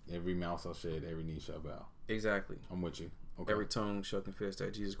mouth shall shed, every knee shall bow. Exactly. I'm with you. Okay. Every tongue shall confess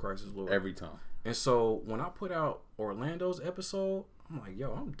that Jesus Christ is Lord. Every tongue. And so when I put out Orlando's episode, I'm like,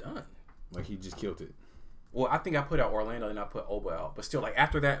 yo, I'm done. Like he just killed it. Well, I think I put out Orlando and I put Oba out, but still, like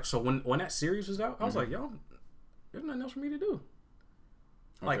after that. So when that series was out, I was like, yo, there's nothing else for me to do.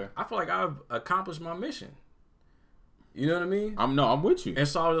 Like I feel like I've accomplished my mission. You know what I mean? I'm with you. And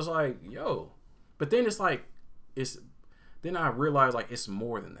so I was just like, yo, but then it's like, then I realized like it's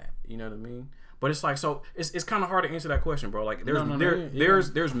more than that. You know what I mean? But it's like, so it's kind of hard to answer that question, bro. Like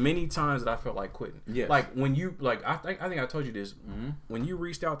there's many times that I felt like quitting. Yes. Like when you I think I told you this. Mm-hmm. When you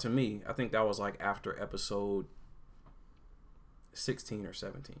reached out to me, I think that was like after episode 16 or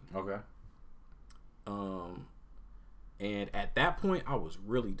 17. Okay. And at that point, I was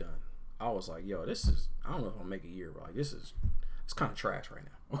really done. I was like, yo, I don't know if I'll make a year, bro. Like it's kind of trash right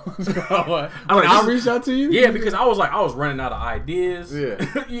now. I'll reach out to you? Yeah, because I was running out of ideas. Yeah.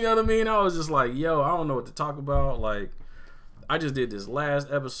 You know what I mean? I was just like, yo, I don't know what to talk about. Like, I just did this last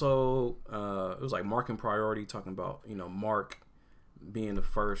episode. It was like Mark and Priority, talking about, Mark being the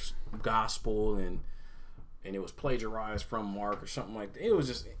first gospel and it was plagiarized from Mark or something like that. It was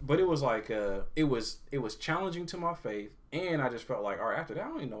just, but it was like, it was challenging to my faith. And I just felt like, all right, after that, I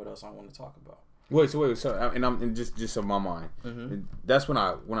don't even know what else I want to talk about. And just on my mind, mm-hmm. That's when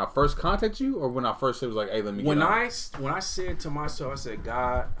I first contacted you, or when I first said, was like, hey, let me. When I said to myself, I said,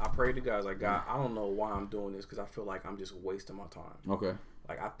 God, I prayed to God, I was like, God, I don't know why I'm doing this because I feel like I'm just wasting my time. Okay.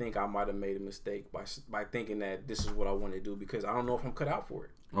 Like I think I might have made a mistake by thinking that this is what I want to do because I don't know if I'm cut out for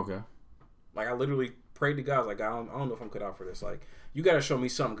it. Okay. Like I literally prayed to God, I was like, I don't know if I'm cut out for this. Like you got to show me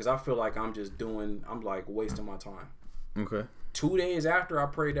something because I feel like I'm like wasting my time. Okay. 2 days after I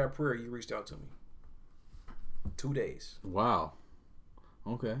prayed that prayer, you reached out to me. 2 days. Wow.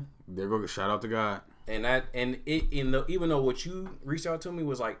 Okay. There go. Shout out to God. Even though what you reached out to me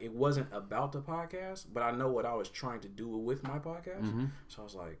was like it wasn't about the podcast, but I know what I was trying to do with my podcast. Mm-hmm. So I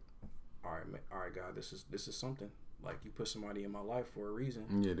was like, all right, God, this is something. Like you put somebody in my life for a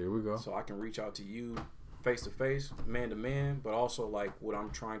reason. Yeah, there we go. So I can reach out to you face to face, man to man, but also like what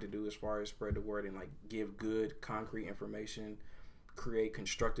I'm trying to do as far as spread the word and like give good, concrete information, create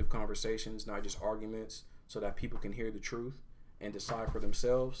constructive conversations, not just arguments, so that people can hear the truth and decide for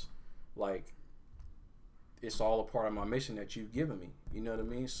themselves. Like it's all a part of my mission that you've given me. You know what I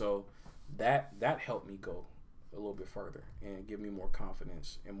mean? So that helped me go a little bit further and give me more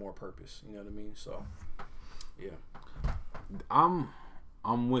confidence and more purpose. You know what I mean? So yeah.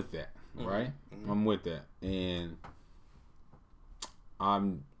 I'm with that, right? Mm-hmm. I'm with that. And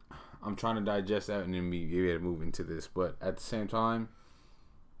I'm trying to digest that and then be able to move into this. But at the same time,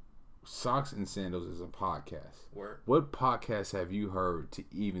 Socks and Sandals is a podcast. Word. What podcasts have you heard to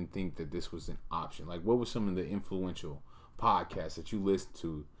even think that this was an option? Like, what were some of the influential podcasts that you listened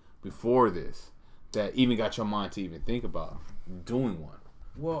to before this that even got your mind to even think about doing one?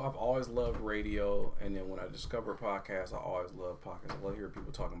 Well, I've always loved radio, and then when I discovered podcasts, I always loved podcasts. I love hearing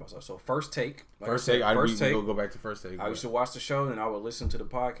people talking about stuff. So First Take. First Take. Go back to First Take. I used to watch the show, and I would listen to the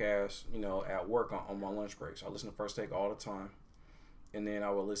podcast, at work on my lunch breaks. I listen to First Take all the time. And then I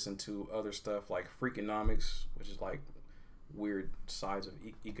would listen to other stuff like Freakonomics, which is like weird sides of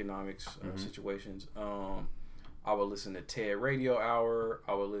economics situations. I would listen to TED Radio Hour.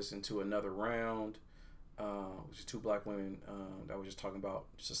 I would listen to Another Round, which is two black women that were just talking about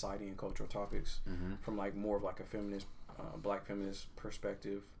society and cultural topics from like more of like a feminist, black feminist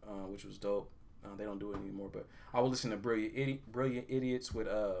perspective, which was dope. They don't do it anymore, but I would listen to Brilliant Idiots with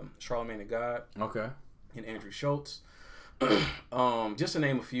Charlamagne the God, and Andrew Schultz. Just to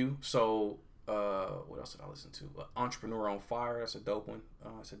name a few. So what else did I listen to? Entrepreneur on Fire. That's a dope one.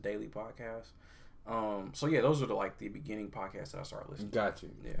 It's a daily podcast. So yeah, those are the beginning podcasts that I started listening to. Got you.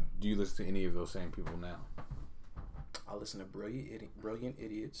 Yeah. Do you listen to any of those same people now? I listen to Brilliant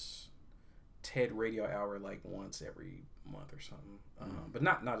Idiots, TED Radio Hour like once every month or something. But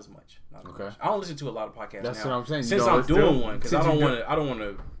not as much. Not as much. I don't listen to a lot of podcasts That's now. what I'm saying. Since I'm doing one, because I don't want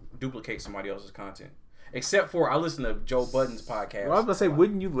to duplicate somebody else's content. Except for I listen to Joe Budden's podcast. Well, I was gonna say,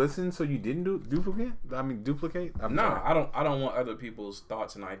 wouldn't you listen so you didn't duplicate? No, I don't want other people's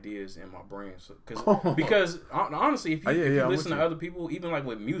thoughts and ideas in my brain. Because honestly, if you listen to other people, even like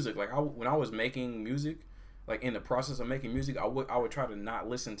with music, like when I was making music, like in the process of making music, I would try to not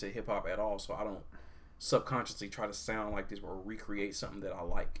listen to hip hop at all, so I don't subconsciously try to sound like this or recreate something that I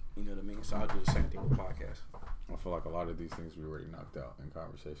like. You know what I mean? So I'll do the same thing with podcasts. I feel like a lot of these things we already knocked out in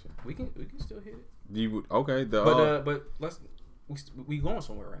conversation. We can still hit it. But we going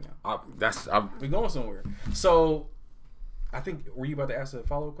somewhere right now. We going somewhere. So I think, were you about to ask a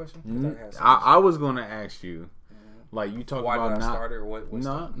follow-up question? I was going to ask you, like you talk why about did I start it or what?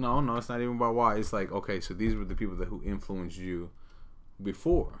 No, it's not even about why. It's like, okay, so these were the people who influenced you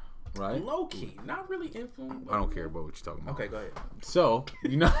before, right? Low key, not really influenced. I don't care about what you're talking about. Okay, go ahead. So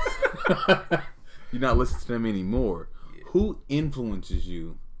you're not listening to them anymore. Yeah. Who influences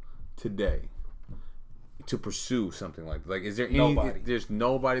you today to pursue something like that? Like, is there nobody? There's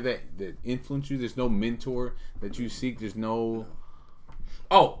nobody that influences you. There's no mentor that you seek. There's no.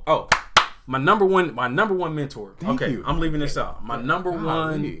 Oh, my number one mentor. Thank you. I'm leaving this out. My number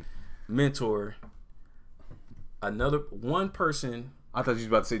one mentor. Another one person. I thought you was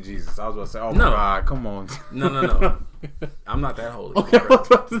about to say Jesus. I was about to say, oh my God, come on. No. I'm not that holy. Okay.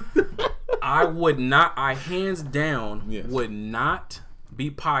 I hands down would not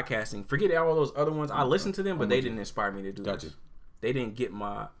be podcasting. Forget all those other ones. I listened to them, but they didn't inspire me to do this. They didn't get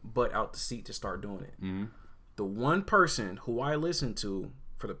my butt out the seat to start doing it. Mm-hmm. The one person who I listened to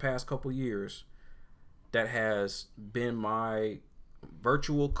for the past couple years that has been my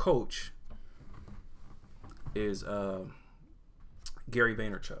virtual coach is Gary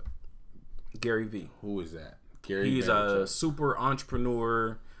Vaynerchuk. Gary V. Who is that? He's a super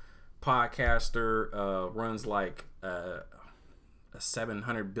entrepreneur, podcaster, runs like a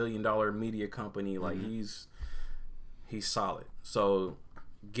 $700 billion media company. Like he's solid. So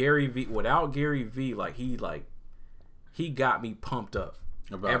Gary V, without Gary V, he got me pumped up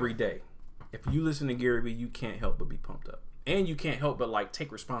every day. If you listen to Gary V, you can't help but be pumped up. And you can't help but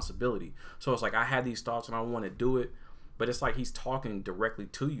take responsibility. So it's like I had these thoughts and I want to do it. But it's like he's talking directly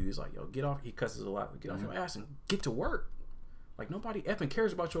to you. He's like, yo, get off. He cusses a lot. Get off your ass and get to work. Like, nobody effing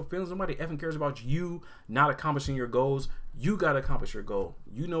cares about your feelings. Nobody effing cares about you not accomplishing your goals. You got to accomplish your goal.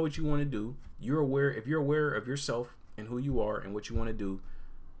 You know what you want to do. You're aware. If you're aware of yourself and who you are and what you want to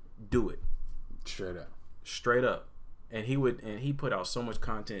do it. Straight up. And he put out so much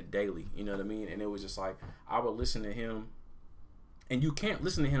content daily. You know what I mean? And it was just like, I would listen to him. And you can't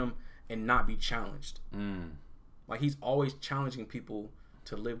listen to him and not be challenged. Like, he's always challenging people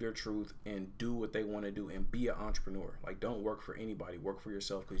to live their truth and do what they want to do and be an entrepreneur. Like, don't work for anybody. Work for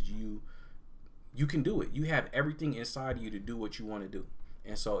yourself because you can do it. You have everything inside of you to do what you want to do.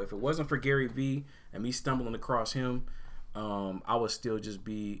 And so if it wasn't for Gary V and me stumbling across him, I would still just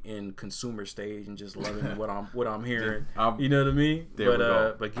be in consumer stage and just loving what I'm hearing. You know what I mean?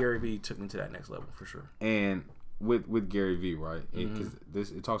 But Gary V took me to that next level for sure. And with Gary V, right?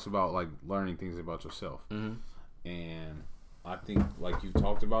 Because it talks about like learning things about yourself. Mm-hmm. And I think like you've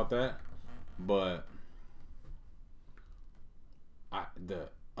talked about that, but the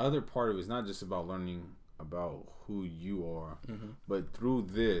other part of it is not just about learning about who you are, but through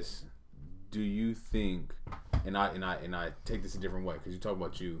this, do you think? And I take this a different way because you talk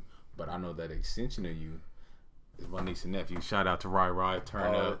about you, but I know that extension of you is my niece and nephew. Shout out to Rai,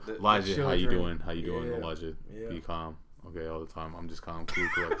 turn up. Elijah, how you doing? How you doing, Elijah? Yeah. Be calm. Okay, all the time. I'm just calm, cool,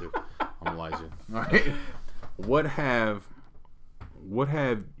 collective. I'm Elijah. All right. What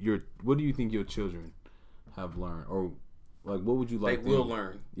do you think your children have learned, or like what would you like? They will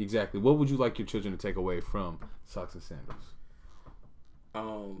learn. Exactly. What would you like your children to take away from Socks and Sandals?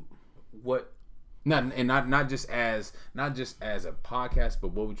 What? Not just as a podcast,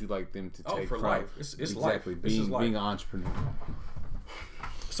 but what would you like them to take from life? It's exactly life. Being an entrepreneur.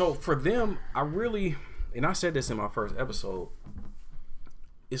 So for them, and I said this in my first episode,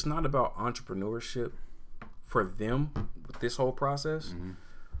 it's not about entrepreneurship for them with this whole process. Mm-hmm.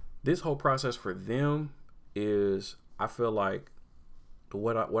 This whole process for them is, I feel like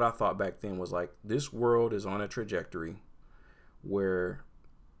what I thought back then was like, this world is on a trajectory where,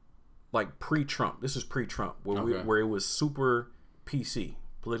 like pre-Trump, this is pre-Trump, where it was super PC,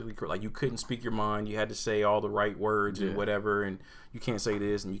 politically correct. Like you couldn't speak your mind, you had to say all the right words and whatever, and you can't say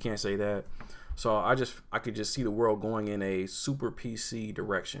this and you can't say that. So I could just see the world going in a super PC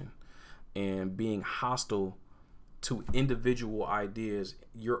direction and being hostile to individual ideas,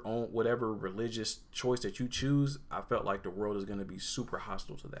 your own, whatever religious choice that you choose. I felt like the world is going to be super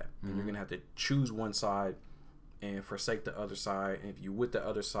hostile to that. Mm-hmm. And you're going to have to choose one side and forsake the other side. And if you're with the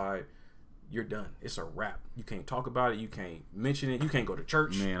other side, you're done. It's a wrap. You can't talk about it. You can't mention it. You can't go to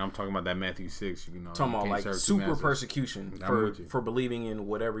church. Man, I'm talking about that Matthew 6. Talking about like super persecution for believing in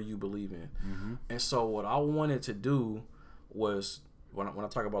whatever you believe in. Mm-hmm. And so what I wanted to do was, when I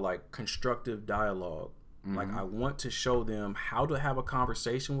talk about like constructive dialogue, mm-hmm. like I want to show them how to have a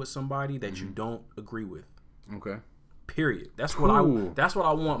conversation with somebody that mm-hmm. you don't agree with. Okay. Period. That's what I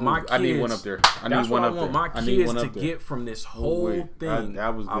want my kids. I need one up there. That's what I want my kids to get from this whole thing.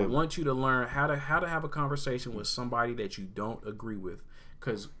 That was good. I want you to learn how to have a conversation with somebody that you don't agree with,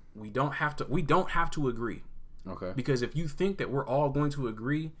 because we don't have to agree. Okay. Because if you think that we're all going to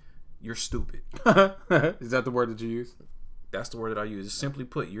agree, you're stupid. Is that the word that you use? That's the word that I use. Simply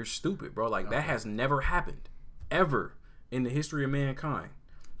put, you're stupid, bro. Like that has never happened ever in the history of mankind.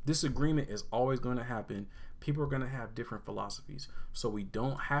 Disagreement is always going to happen. People are going to have different philosophies, so we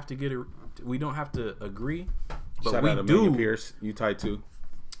don't have to agree, but shout we out do. Pierce, you tight too,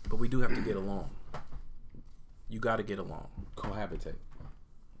 but we do have to get along. You got to get along. Cohabitate.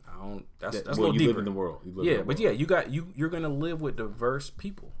 That's a little deeper. You live in the world. You're going to live with diverse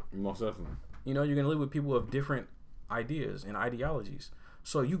people. Most definitely. You're going to live with people of different ideas and ideologies.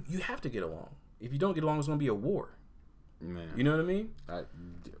 So you have to get along. If you don't get along, it's going to be a war. Man. You know what I mean?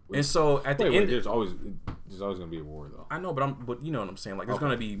 And so at the end, there's always going to be a war, though. I know, but you know what I'm saying. Like, there's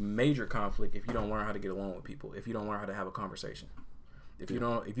going to be major conflict if you don't learn how to get along with people. If you don't learn how to have a conversation. If you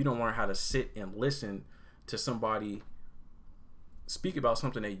don't learn how to sit and listen to somebody speak about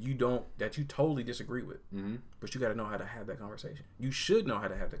something that you totally disagree with, mm-hmm. but you got to know how to have that conversation. You should know how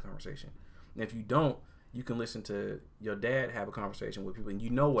to have that conversation. And if you don't, you can listen to your dad have a conversation with people, and you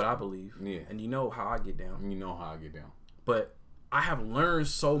know what I believe, and you know how I get down. But I have learned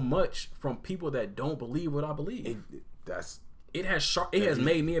so much from people that don't believe what I believe. It has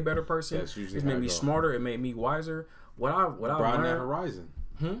made me a better person. It's made me smarter. It made me wiser. What I broaden that horizon.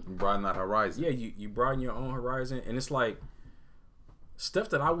 Broaden that horizon. Yeah, you broaden your own horizon, and it's like stuff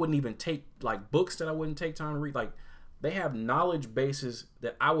that I wouldn't even take, like books that I wouldn't take time to read. Like they have knowledge bases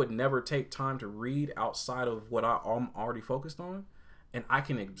that I would never take time to read outside of what I'm already focused on, and I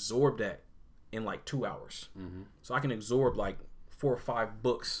can absorb that in like 2 hours. Mm-hmm. So I can absorb like 4 or 5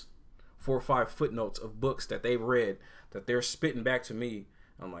 books, 4 or 5 footnotes of books that they've read that they're spitting back to me.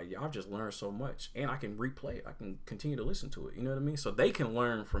 I'm like, yeah, I've just learned so much, and I can replay it. I can continue to listen to it. You know what I mean? So they can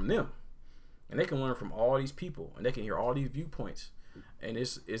learn from them, and they can learn from all these people, and they can hear all these viewpoints, and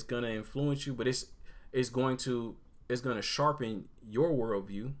it's gonna influence you, but it's going to sharpen your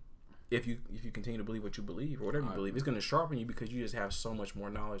worldview. If you continue to believe what you believe or whatever you believe, it's going to sharpen you because you just have so much more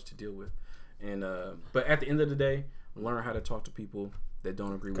knowledge to deal with. And but at the end of the day, learn how to talk to people that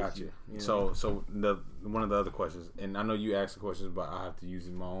don't agree with you. You know? So one of the other questions, and I know you asked the questions, but I have to use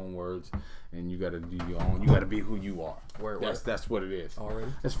in my own words, and you got to do your own. You got to be who you are. That's what it is.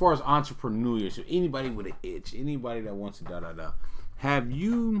 Already. As far as entrepreneurship, so anybody with an itch, anybody that wants to have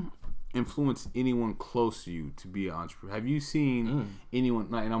you influence anyone close to you to be an entrepreneur? Have you seen anyone,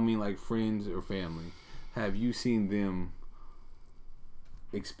 and I don't mean like friends or family, have you seen them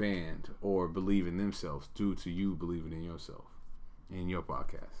expand or believe in themselves due to you believing in yourself in your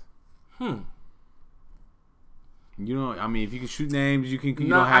podcast? You know, I mean, if you can shoot names, you can. You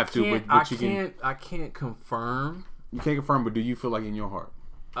don't have to, but you can. I can't confirm. You can't confirm, but do you feel like in your heart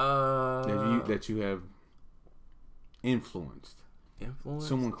that you have influenced Influence?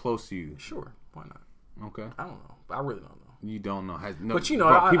 Someone close to you. Sure. Why not? Okay. I don't know. I really don't know. You don't know. But you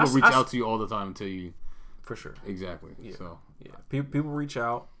know, people reach out to you all the time and tell you. For sure. Exactly. Yeah. So yeah, people reach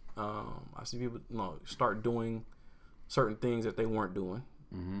out. I see people start doing certain things that they weren't doing.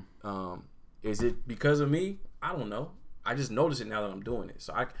 Mm-hmm. Is it because of me? I don't know. I just notice it now that I'm doing it.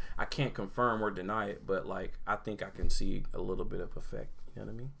 So I can't confirm or deny it, but like I think I can see a little bit of effect. You know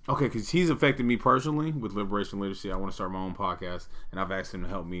what I mean? Okay, because he's affected me personally with Liberation Literacy. I want to start my own podcast, and I've asked him to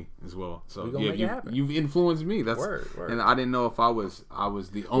help me as well. So you've influenced me. That's word. And I didn't know if I was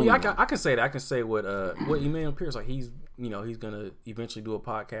the only. Well, yeah, I can say that. I can say what Emmanuel Pierce, like he's gonna eventually do a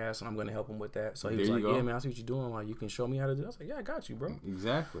podcast, and I'm gonna help him with that. So he was like, "Yeah, man, I see what you're doing. Like, you can show me how to do it." I was like, "Yeah, I got you, bro."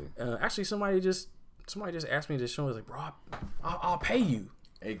 Exactly. Actually, somebody just asked me to show me. Like, bro, I'll pay you.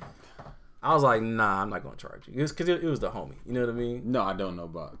 Hey. I was like, nah, I'm not gonna charge you. It was because it was the homie. You know what I mean? No, I don't know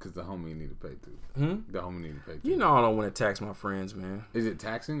about because the homie need to pay too. The homie need to pay too. You know, I don't want to tax my friends, man. Is it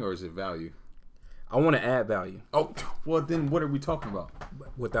taxing or is it value? I want to add value. Oh, well then, what are we talking about?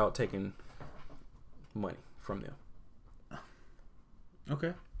 Without taking money from them.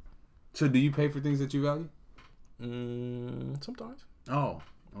 Okay. So, do you pay for things that you value? Sometimes. Oh,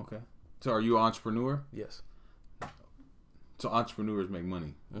 okay. So, are you an entrepreneur? Yes. So entrepreneurs make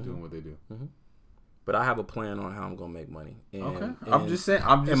money doing what they do. Mm-hmm. But I have a plan on how I'm gonna make money. And I'm just saying.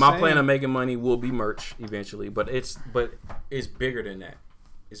 And my plan of making money will be merch eventually, but it's bigger than that.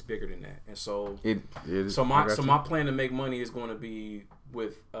 It's bigger than that, and so it is. So my plan to make money is going to be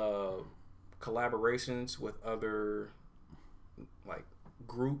with collaborations with other like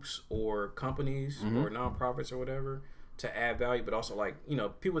groups or companies or nonprofits or whatever to add value, but also like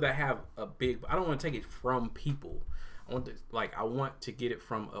people that have a big. I don't want to take it from people. I want to get it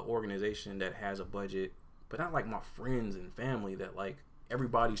from an organization that has a budget, but not like my friends and family that like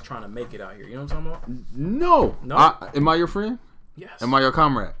everybody's trying to make it out here. You know what I'm talking about? No. Am I your friend? Yes. Am I your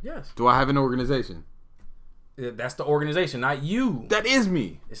comrade? Yes. Do I have an organization? That's the organization, not you. That is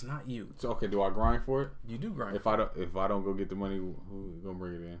me. It's not you. So okay, do I grind for it? You do grind. If I don't go get the money, who's gonna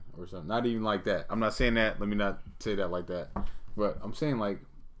bring it in or something? Not even like that. I'm not saying that. Let me not say that like that. But I'm saying like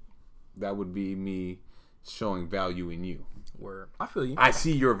that would be me showing value in you. Where I feel you. I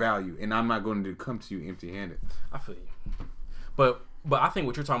see your value, and I'm not going to come to you empty-handed. I feel you. But I think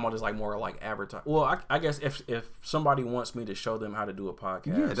what you're talking about is like more like advertise. Well, I guess if somebody wants me to show them how to do a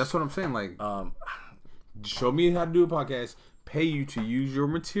podcast, yeah, that's what I'm saying. Like, show me how to do a podcast. Pay you to use your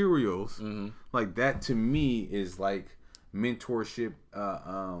materials. Mm-hmm. Like that to me is like mentorship,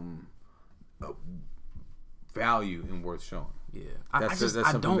 value and worth showing. Yeah, I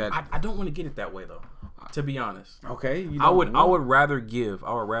don't want to get it that way though. To be honest, okay, I would rather give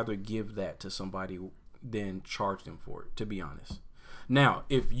that to somebody than charge them for it. To be honest, now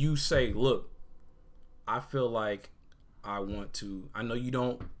if you say, look, I feel like I know you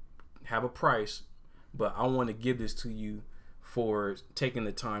don't have a price, but I want to give this to you for taking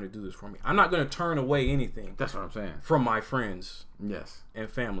the time to do this for me. I'm not going to turn away anything. That's what I'm saying. From my friends, yes, and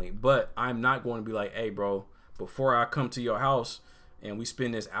family, but I'm not going to be like, hey, bro, before I come to your house and we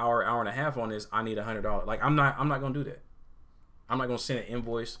spend this hour and a half on this, I need $100. Like I'm not gonna do that. I'm not gonna send an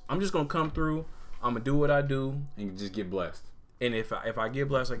invoice. I'm just gonna come through. I'm gonna do what I do and just get blessed. And if I get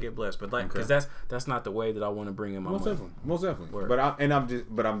blessed, I get blessed. But like, because that's not the way that I want to bring in my money. Most definitely. Word.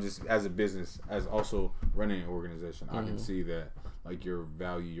 I'm just as a business, as also running an organization, I can see that like your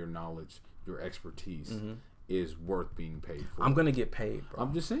value, your knowledge, your expertise is worth being paid for. I'm gonna get paid, bro.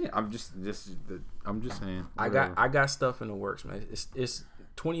 I'm just saying. I'm just saying. Whatever. I got stuff in the works, man. It's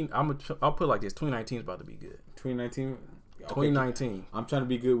 20. I'll put it like this. 2019 is about to be good. 2019. Okay. 2019. I'm trying to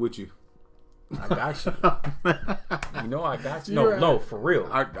be good with you. I got you. You know I got you. No, for real.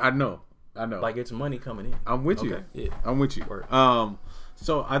 I know. Like it's money coming in. I'm with you. Yeah. I'm with you. Word.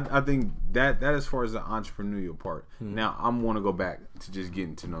 So I think that as far as the entrepreneurial part. Now I'm want to go back to just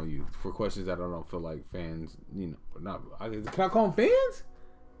getting to know you for questions that I don't feel like fans. Can I call them fans?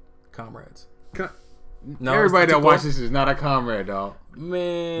 Comrades. No, everybody that watches this is not a comrade, dog.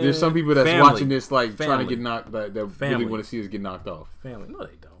 Man, there's some people that's watching this like trying to get knocked. That really want to see us get knocked off. Family, no,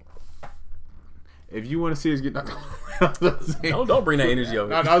 they don't. If you want to see us get knocked off, don't bring that energy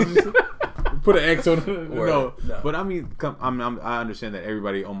over. I was just put an X on it. No, but I mean, I understand that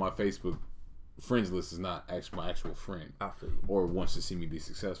everybody on my Facebook friends list is not my actual friend. I feel you. Or wants to see me be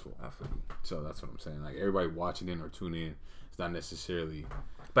successful. I feel you. So that's what I'm saying. Like everybody watching in or tuning in, it's not necessarily.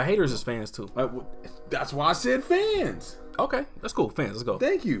 But haters is fans too. That's why I said fans. Okay, that's cool. Fans, let's go.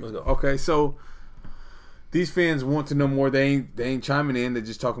 Thank you. Let's go. Okay, so these fans want to know more. They ain't chiming in. They're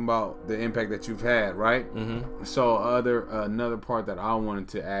just talking about the impact that you've had, right? Mm-hmm. So another part that I wanted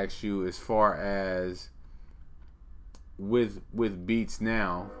to ask you, as far as with beats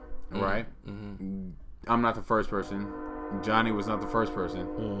now, right? Mm-hmm. I'm not the first person. Johnny was not the first person.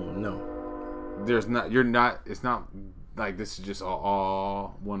 No. There's not. You're not. It's not like this is just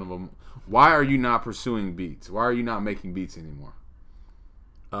all one of them. Why are you not pursuing beats? Why are you not making beats anymore?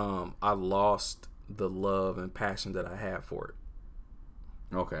 I lost the love and passion that I had for it.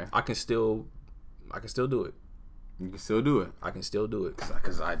 Okay. I can still do it. You can still do it. I can still do it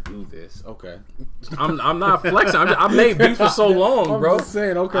because I do this. Okay. I'm not flexing. I made beats for so long, bro. I'm just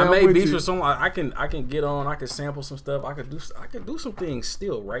saying. Okay. I made beats for so long. I can get on. I can sample some stuff. I could do some things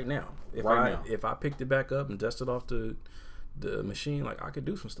still right now. If I picked it back up and dusted off the machine, like I could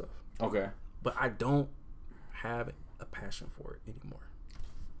do some stuff. Okay. But I don't have a passion for it anymore.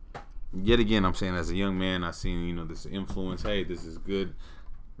 Yet again, I'm saying as a young man, I seen this influence. Hey, this is good.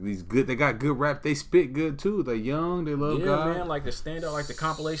 These good. They got good rap. They spit good too. They're young. They love God. Yeah, man. Like the standout, like the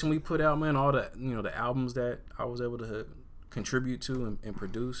compilation we put out, man. All the the albums that I was able to contribute to and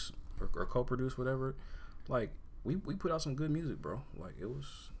produce or co-produce, whatever. Like we put out some good music, bro. Like it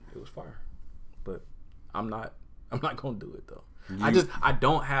was fire. But I'm not gonna do it though. I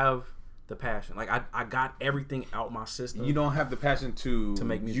don't have the passion. Like I got everything out my system. You don't have the passion to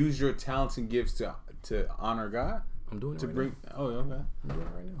make music. Use your talents and gifts to honor God. I'm doing it to right bring. now. Oh, okay. I'm doing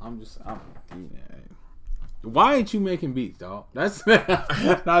it right now. Why ain't you making beats, dog? That's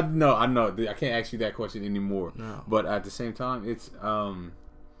I know. I can't ask you that question anymore. No. But at the same time, it's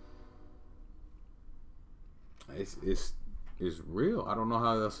real. I don't know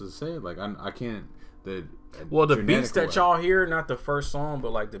how else to say it. Like I can't. The beats that y'all hear, not the first song,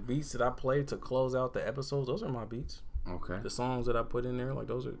 but like the beats that I play to close out the episodes, those are my beats. Okay. The songs that I put in there, like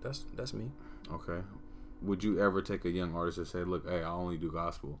that's me. Okay. Would you ever take a young artist and say, "Look, hey, I only do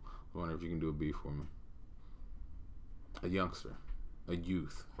gospel. I wonder if you can do a beat for me." A youngster, a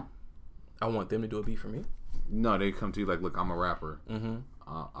youth. I want them to do a beat for me. No, they come to you like, "Look, I'm a rapper. Mm-hmm.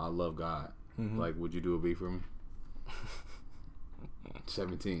 I love God. Mm-hmm. Like, would you do a beat for me?"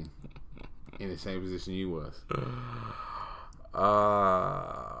 17, in the same position you was.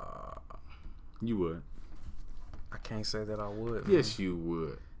 You would. I can't say that I would. Yes, you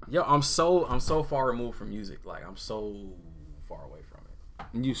would. Yo, I'm so far removed from music. Like I'm so far away from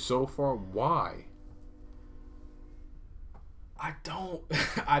it. You so far? Why? I don't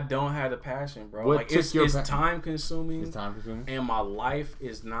have the passion, bro. What like it's time consuming. It's time consuming. And my life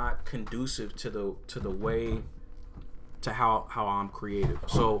is not conducive to the way to how I'm creative.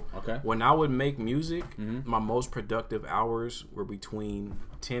 So when I would make music, my most productive hours were between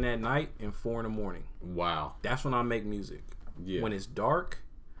 10 at night and 4 in the morning. Wow. That's when I make music. Yeah. When it's dark,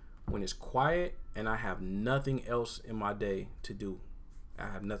 when it's quiet, and I have nothing else in my day to do. I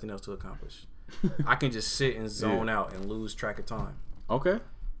have nothing else to accomplish. I can just sit and zone out and lose track of time. Okay.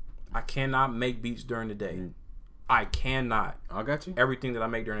 I cannot make beats during the day. I cannot. I got you. Everything that I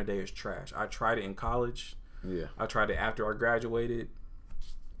make during the day is trash. I tried it in college. Yeah. I tried it after I graduated.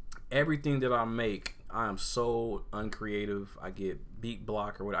 Everything that I make, I am so uncreative. I get beat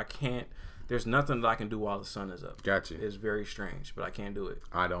block or what. I can't. There's nothing that I can do while the sun is up. Gotcha. It's very strange, but I can't do it.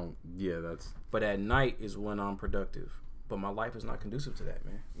 I don't. Yeah, that's. But at night is when I'm productive. But my life is not conducive to that,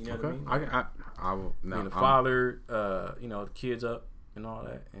 man. You know what I mean? I will. No, being a father, the kids up and all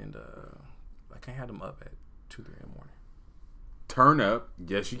that, and I can't have them up at 2-3 in the morning. Turn up?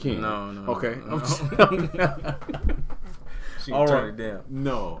 Yes, you can. No. Okay. No. She can turn it down.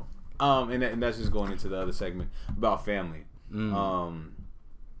 No. And that's just going into the other segment about family.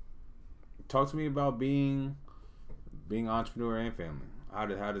 Talk to me about being entrepreneur and family. How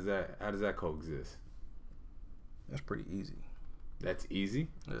does that coexist? That's pretty easy. That's easy?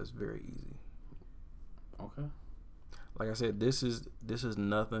 That's very easy. Okay. Like I said, this is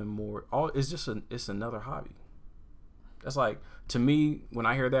nothing more. It's another hobby. That's like, to me, when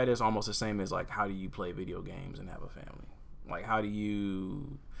I hear that, it's almost the same as like, how do you play video games and have a family? Like, how do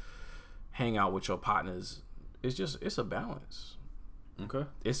you hang out with your partners? It's a balance. Okay.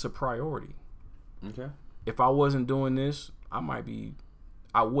 It's a priority. Okay. If I wasn't doing this, I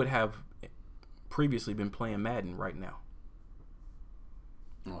would have previously been playing Madden right now.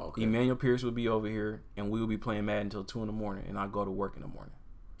 Oh, okay. Emmanuel Pierce would be over here, and we would be playing Madden until 2 in the morning, and I go to work in the morning.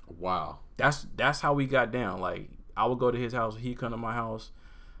 Wow. That's how we got down. Like, I would go to his house, he'd come to my house.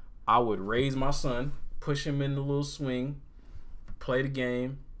 I would raise my son, push him in the little swing, play the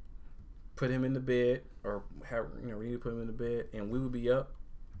game, put him in the bed, or we need to put him in the bed, and we would be up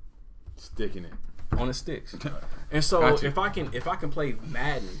sticking it on the sticks. And so if I can play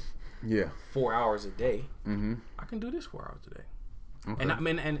Madden 4 hours a day, I can do this 4 hours a day. Okay.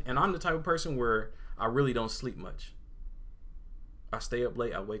 And I'm the type of person where I really don't sleep much. I stay up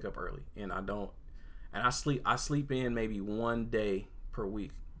late, I wake up early, and and I sleep in maybe one day per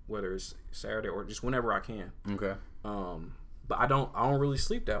week, whether it's Saturday or just whenever I can. Okay. But I don't really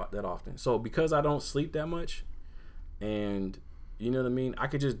sleep that often. So because I don't sleep that much, and you know what I mean, I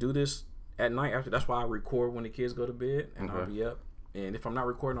could just do this at night after. That's why I record when the kids go to bed, and I'll be up. And if I'm not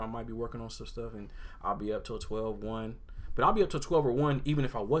recording, I might be working on some stuff, and I'll be up till 12, 1. But I'll be up till 12 or 1 even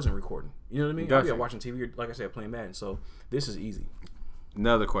if I wasn't recording. You know what I mean? Gotcha. I'll be up watching TV, or, like I said, playing Madden. So this is easy.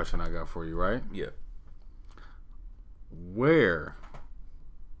 Another question I got for you, right? Yeah. Where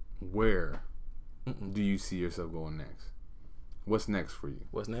do you see yourself going next? What's next for you?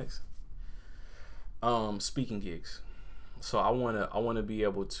 What's next? Speaking gigs. So I wanna be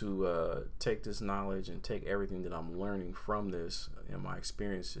able to take this knowledge and take everything that I'm learning from this and my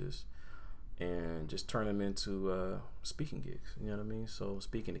experiences, and just turn them into speaking gigs. You know what I mean? So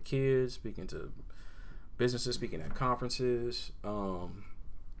speaking to kids, speaking to businesses, speaking at conferences,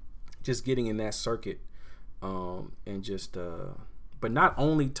 just getting in that circuit, and just but not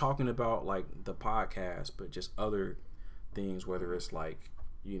only talking about like the podcast, but just other things, whether it's like,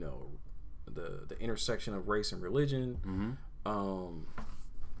 you know, the intersection of race and religion,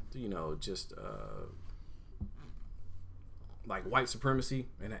 you know, just like white supremacy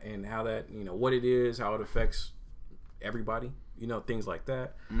and how that, you know, what it is, how it affects everybody, you know, things like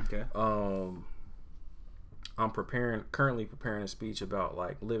that. Okay. I'm currently preparing a speech about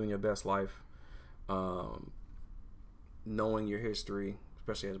like living your best life, knowing your history,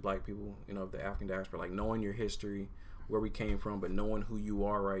 especially as Black people, you know, of the African diaspora, like knowing your history, where we came from, but knowing who you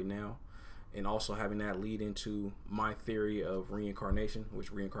are right now, and also having that lead into my theory of reincarnation, which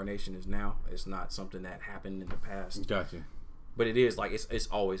reincarnation is now. It's not something that happened in the past. Gotcha. But it is like it's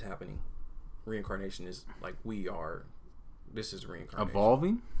always happening. Reincarnation is like this is reincarnation.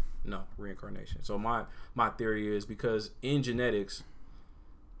 Evolving? No, reincarnation. So my theory is because in genetics,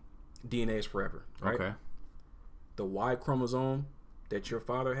 DNA is forever, right? Okay. The Y chromosome that your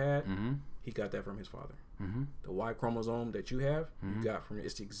father had, he got that from his father. The Y chromosome that you have, you got from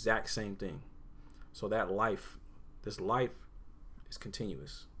it's the exact same thing. So this life is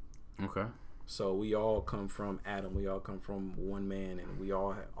continuous. Okay. So we all come from Adam. We all come from one man, and we're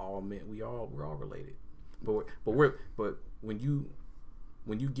all related. But when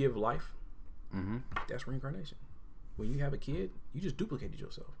you give life, that's reincarnation. When you have a kid, you just duplicated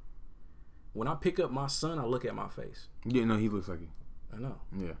yourself. When I pick up my son, I look at my face. Yeah, no, he looks like you. I know.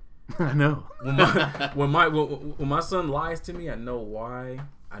 Yeah. I know. when my son lies to me, I know why.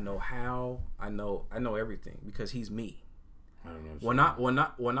 I know how. I know everything because he's me. I don't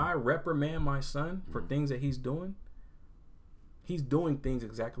know. When I reprimand my son for things that he's doing things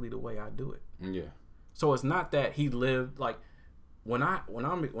exactly the way I do it. Yeah. So it's not that he lived like when I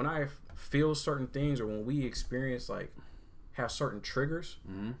feel certain things, or when we experience like have certain triggers,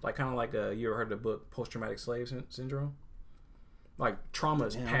 like kind of like you ever heard the book Post-Traumatic Slave Syndrome? Like trauma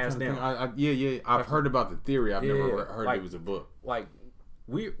is passed down. I've heard about the theory. I've never heard like, it was a book. Like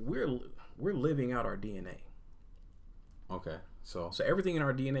we're living out our DNA. Okay, so everything in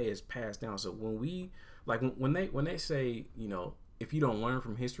our DNA is passed down. So when we when they say, you know, if you don't learn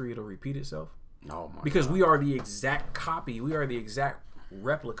from history, it'll repeat itself. Oh my! Because God. we are the exact copy. We are the exact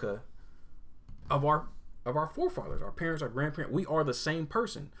replica of our forefathers, our parents, our grandparents. We are the same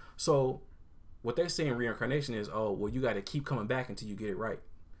person. So what they say in reincarnation is, oh, well, you got to keep coming back until you get it right.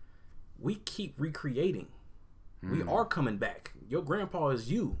 We keep recreating. We are coming back. Your grandpa is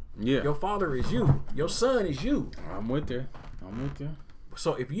you. Yeah. Your father is you. Your son is you. I'm with you.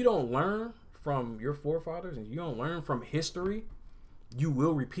 So if you don't learn from your forefathers and you don't learn from history, you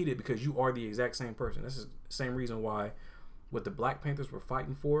will repeat it because you are the exact same person. This is the same reason why what the Black Panthers were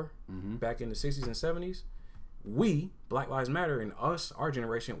fighting for back in the 60s and 70s, we, Black Lives Matter, and us, our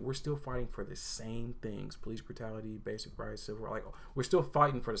generation, we're still fighting for the same things: police brutality, basic rights, civil rights. Like, we're still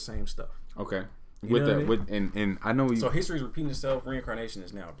fighting for the same stuff. Okay. With that, I mean? And I know so history's repeating itself. Reincarnation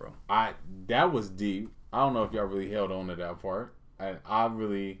is now, bro. That was deep. I don't know if y'all really held on to that part. I'm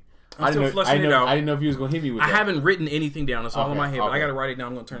still flushing it out. I didn't know if you was gonna hit me with that. I haven't written anything down. It's all in my head. But I got to write it down.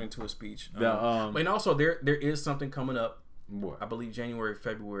 I'm gonna turn it into a speech. And also there is something coming up. What? I believe January,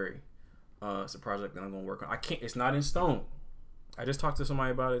 February. It's a project that I'm gonna work on. It's not in stone. I just talked to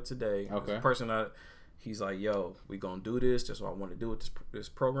somebody about it today. Okay. This person, he's like, "Yo, we gonna do this. That's what I want to do with this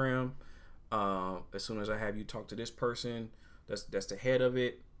program. As soon as I have you talk to this person, that's the head of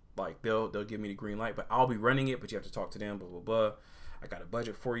it. Like they'll give me the green light, but I'll be running it. But you have to talk to them. Blah blah blah. I got a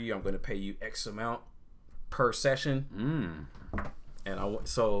budget for you. I'm gonna pay you X amount per session. And and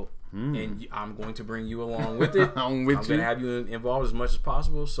I'm going to bring you along with it. I'm gonna have you involved as much as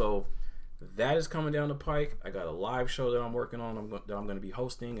possible. So that is coming down the pike. I got a live show that I'm working on. I'm going to be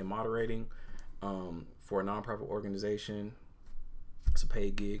hosting and moderating, for a nonprofit organization. It's a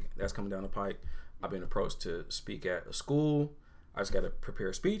paid gig that's coming down the pike. I've been approached to speak at a school. I just got to prepare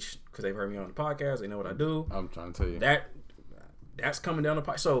a speech because they've heard me on the podcast. They know what I do. I'm trying to tell you that's coming down the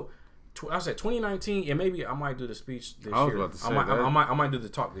pipe. So I said 2019, and maybe I might do the speech this year. I was about to say I might do the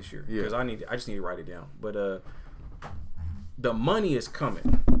talk this year because I just need to write it down. But the money is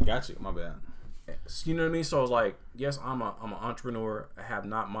coming. Got you. My bad. You know what I mean? So it's like, yes, I'm an entrepreneur. I have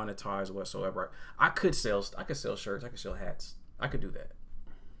not monetized whatsoever. I could sell shirts. I could sell hats. I could do that.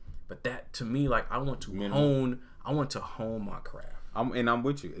 But that to me, like, I want to hone my craft. I'm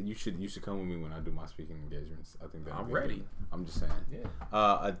with you. You should come with me when I do my speaking engagements. I think that I'm ready. Good. I'm just saying.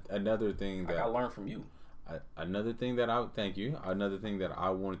 Yeah. Another thing that I learn from you. Another thing that I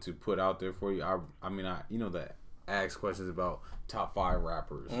wanted to put out there for you. I mean, you know that ask questions about top 5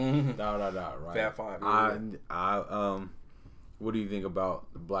 rappers. Right? Fab 5. Yeah. What do you think about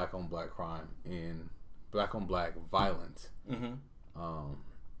black on black crime and black on black violence?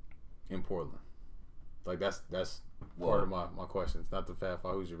 In Portland? Like that's part of my questions. Not the Fab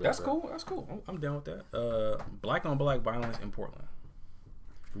 5. Who's your best? That's cool. I'm down with that. Black on black violence in Portland.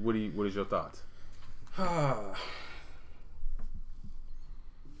 What is your thoughts?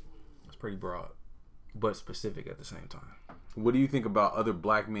 It's pretty broad, but specific at the same time. What do you think about other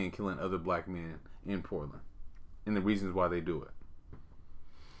black men killing other black men in Portland, and the reasons why they do it?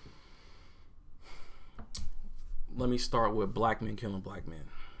 Let me start with black men killing black men.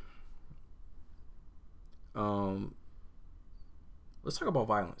 Let's talk about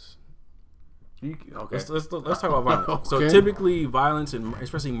violence. Okay. Let's talk about violence. Okay. So typically, violence and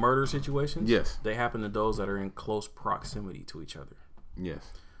especially murder situations, yes, they happen to those that are in close proximity to each other.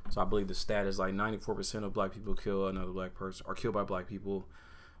 Yes. So I believe the stat is like 94% of black people kill another black person, are killed by black people.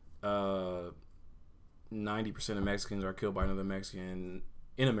 90% of Mexicans are killed by another Mexican.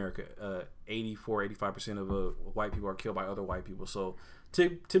 In America, 85% of white people are killed by other white people. So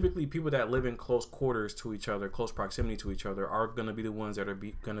typically, people that live in close quarters to each other, close proximity to each other, are going to be the ones that are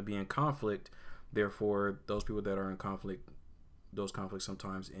going to be in conflict. Therefore, those people that are in conflict, those conflicts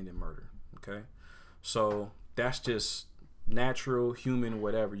sometimes end in murder. Okay, so that's just natural, human,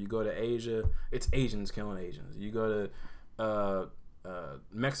 whatever. You go to Asia, it's Asians killing Asians. You go to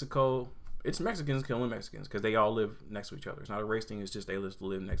Mexico. It's Mexicans killing Mexicans because they all live next to each other. It's not a race thing. It's just they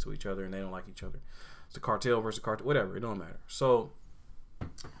live next to each other and they don't like each other. It's a cartel versus cartel, whatever. It don't matter. So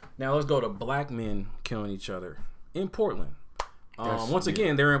now let's go to black men killing each other in Portland. Once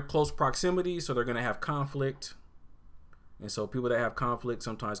again, they're in close proximity, so they're going to have conflict. And so people that have conflict,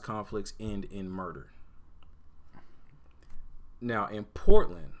 sometimes conflicts end in murder. Now in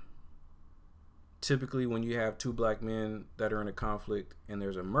Portland, typically when you have 2 black men that are in a conflict and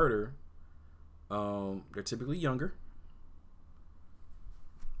there's a murder, they're typically younger.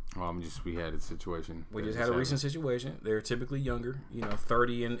 We had a situation. We just had a recent situation. They're typically younger,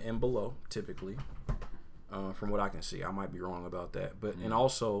 30 and below, typically. From what I can see, I might be wrong about that, but and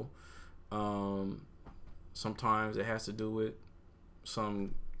also, sometimes it has to do with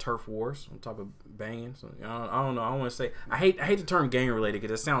some turf wars on top of banging. So I don't know. I don't want to say. I hate the term gang related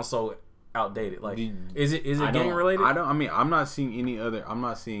because it sounds so outdated. Like, is it gang related? I'm not seeing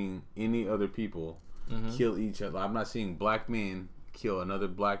any other people kill each other. I'm not seeing black men kill another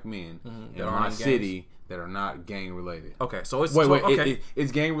black man in my city that are not gang related. Okay, so it's okay.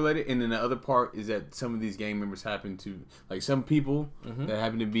 It's gang related, and then the other part is that some of these gang members happen to, like, some people that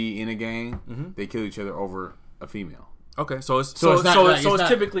happen to be in a gang, they kill each other over a female. Okay, so it's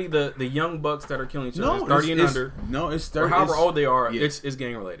typically the young bucks that are killing each other, 30 and under. No, it's 30. Or however old they are, it's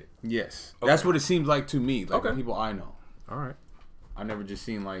gang related. Yes, that's what it seems like to me. Like the people I know. All right, I never just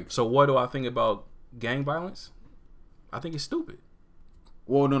seen like. So what do I think about gang violence? I think it's stupid.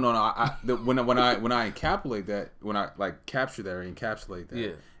 Well, no. When I encapsulate that, when I like capture that or encapsulate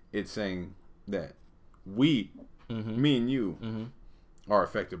that, it's saying that we, me and you, are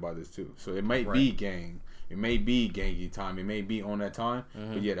affected by this too. So it might be gang. It may be gangy time. It may be on that time.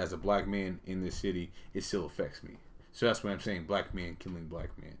 But yet, as a black man in this city, it still affects me. So that's what I'm saying. Black men killing black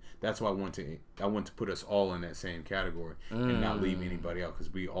men. That's why I want to put us all in that same category and not leave anybody out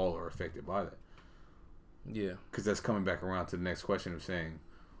because we all are affected by that. Yeah. Because that's coming back around to the next question of saying,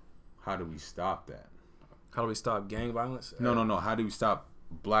 how do we stop that? How do we stop gang violence? No. How do we stop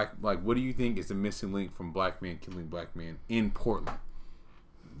what do you think is the missing link from black men killing black men in Portland?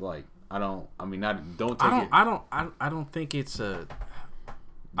 Like, I don't think it's a.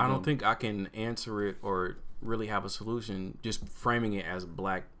 I don't think I can answer it or really have a solution just framing it as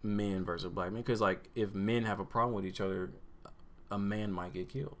black men versus black men. Because, like, if men have a problem with each other, a man might get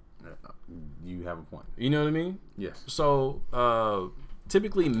killed. You have a point. You know what I mean? Yes. So,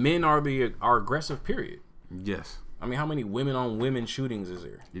 typically men are aggressive. Period. Yes. I mean, how many women on women shootings is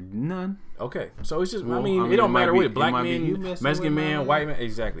there? None. Okay, so it's just. Well, I mean, it don't matter what black men, Mexican man, white man,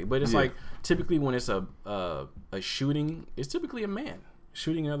 exactly. But it's like typically when it's a shooting, it's typically a man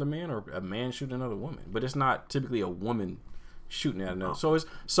shooting another man or a man shooting another woman. But it's not typically a woman shooting at another.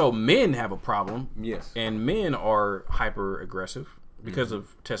 So men have a problem. Yes. And men are hyper aggressive because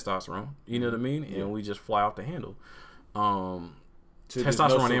of testosterone. You know what I mean? And we just fly off the handle.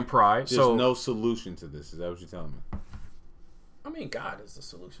 Testosterone and pride. There's no solution to this. Is that what you're telling me? I mean, God is the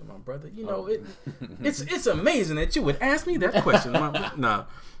solution, my brother. You know, it's amazing that you would ask me that question. No,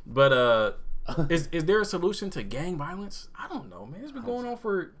 but is there a solution to gang violence? I don't know, man. It's been going on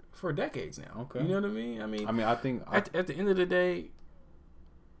for decades now. Okay, you know what I mean? I mean, I think at the end of the day,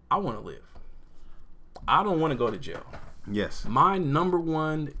 I want to live. I don't want to go to jail. Yes, my number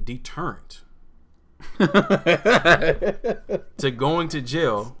one deterrent to going to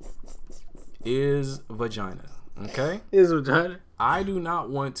jail is vagina. Okay? Is vagina? I do not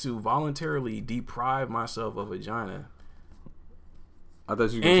want to voluntarily deprive myself of vagina. I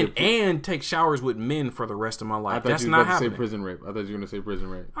thought you and take showers with men for the rest of my life. That's you not were happening. Say prison rape. I thought you were gonna say prison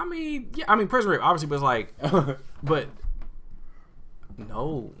rape. I mean, prison rape obviously, but it's like, but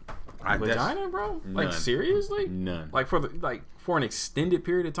no, vagina, bro. None. Like seriously, none. Like for an extended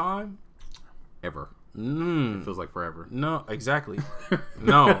period of time, ever. It feels like forever. No, exactly.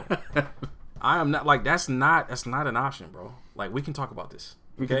 No, I am not. Like that's not an option, bro. Like we can talk about this.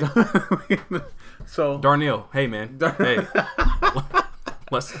 Okay. So Darnell, hey man, hey.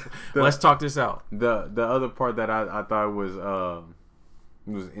 Let's talk this out. The other part that I thought was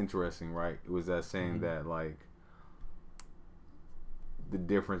interesting, right? It was that saying that like the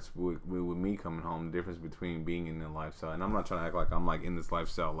difference with me coming home, the difference between being in the lifestyle, and I'm not trying to act like I'm like in this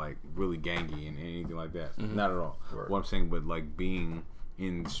lifestyle like really gangy and anything like that. Mm-hmm. Not at all. Right. What I'm saying, but like being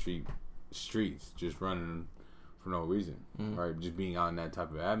in the streets, just running for no reason, right? Just being out in that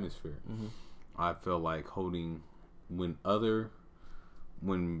type of atmosphere. Mm-hmm. I feel like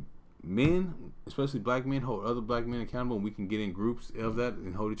when men, especially black men, hold other black men accountable, and we can get in groups of that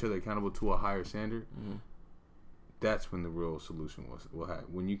and hold each other accountable to a higher standard. Mm-hmm. That's when the real solution will happen.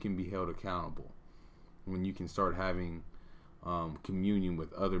 When you can be held accountable, when you can start having communion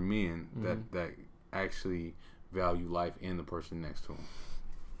with other men that actually value life and the person next to them.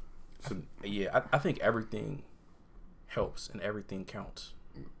 So, I think everything helps and everything counts.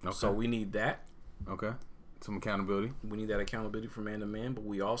 Okay. So we need that. Okay. Some accountability. We need that accountability from man to man, but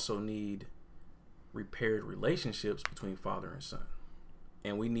we also need repaired relationships between father and son.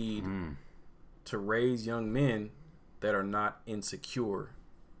 And we need to raise young men that are not insecure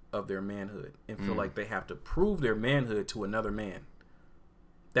of their manhood and feel like they have to prove their manhood to another man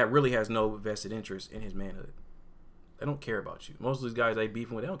that really has no vested interest in his manhood. They don't care about you. Most of these guys they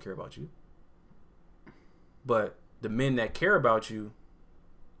beefing with, they don't care about you. But the men that care about you,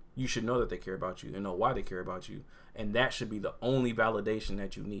 you should know that they care about you and know why they care about you. And that should be the only validation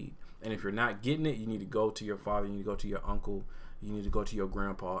that you need. And if you're not getting it, you need to go to your father, you need to go to your uncle, you need to go to your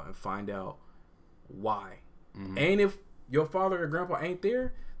grandpa and find out why. Mm-hmm. And if your father or grandpa ain't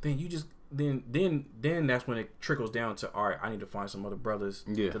there, then you just then that's when it trickles down to, all right, I need to find some other brothers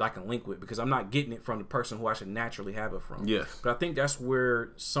that I can link with because I'm not getting it from the person who I should naturally have it from. Yes. But I think that's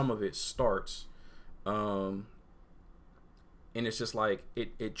where some of it starts. And it's just like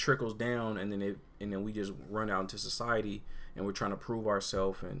it trickles down and then we just run out into society and we're trying to prove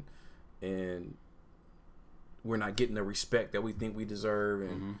ourselves and we're not getting the respect that we think we deserve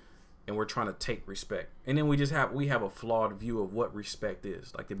and we're trying to take respect. And then we have a flawed view of what respect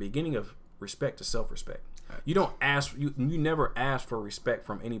is. Like the beginning of respect is self-respect. You don't ask you never ask for respect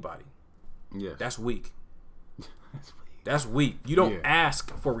from anybody. Yes. That's weak. That's weak. You don't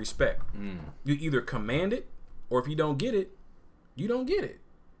ask for respect. You either command it or if you don't get it, you don't get it.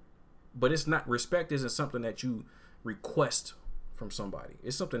 But it's not, respect isn't something that you request from somebody.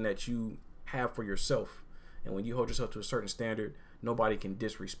 It's something that you have for yourself. And when you hold yourself to a certain standard, nobody can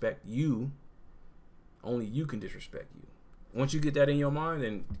disrespect you. Only you can disrespect you. Once you get that in your mind,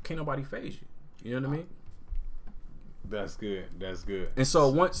 then can't nobody faze you. You know what I mean? That's good. That's good. And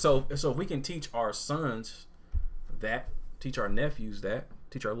so if we can teach our sons that, teach our nephews that,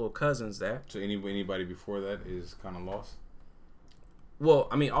 teach our little cousins that. So anybody before that is kind of lost. Well,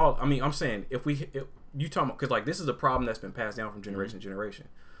 I'm saying if you talking about, because like this is a problem that's been passed down from generation to generation.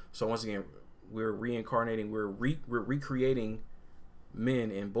 So once again, we're reincarnating, we're recreating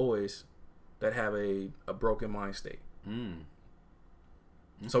men and boys that have a broken mind state.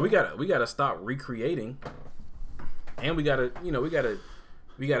 So we gotta stop recreating, and we gotta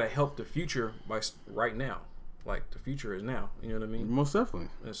help the future by right now. Like the future is now. You know what I mean? Most definitely.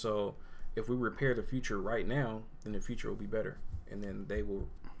 And so if we repair the future right now, then the future will be better, and then they will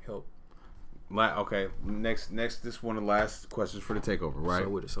help. Okay, next, this is one of the last questions for the takeover, right?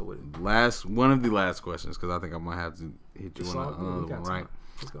 So with it. One of the last questions, because I think I might have to hit you on another one, right?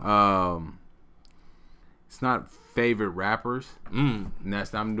 Let's go. It's not favorite rappers. I'm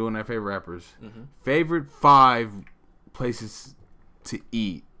doing that favorite rappers. Mm-hmm. Favorite 5 places to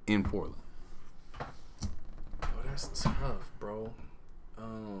eat in Portland. Oh, that's tough, bro.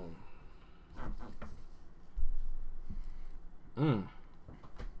 I'm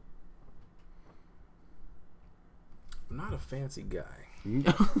not a fancy guy. I'm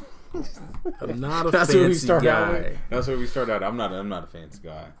not a fancy guy. That's where we start out. I'm not a fancy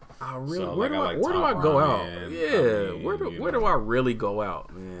guy. Where do I go out? Yeah, where do I really go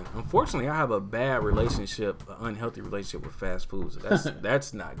out, man? Unfortunately, I have a bad relationship, an unhealthy relationship with fast foods.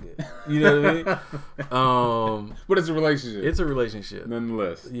 That's not good. You know what I mean? But it's a relationship. It's a relationship,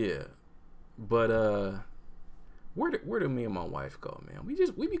 nonetheless. Yeah, but where do me and my wife go, man? We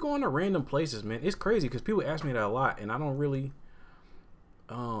be going to random places, man. It's crazy because people ask me that a lot, and I don't really.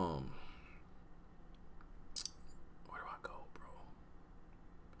 Where do I go, bro?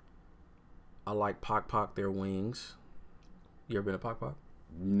 I like Pok Pok, their wings. You ever been to Pok Pok?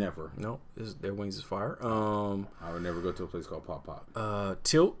 Never. No, their wings is fire. I would never go to a place called Pok Pok.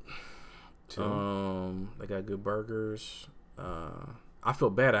 Tilt. They got good burgers. I feel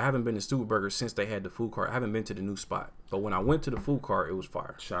bad. I haven't been to Stupid Burger since they had the food cart. I haven't been to the new spot, but when I went to the food cart, it was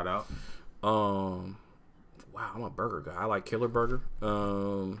fire. Shout out. Wow, I'm a burger guy. I like Killer Burger.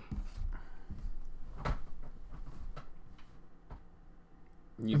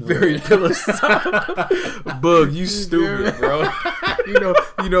 Very philosophical. Bug, you stupid, bro. you know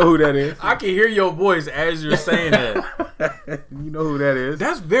who that is. I can hear your voice as you're saying that. You know who that is.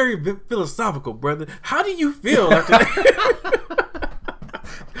 That's very philosophical, brother. How do you feel after that?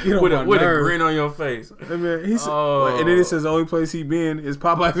 With a grin on your face. I mean, and then it says the only place he been is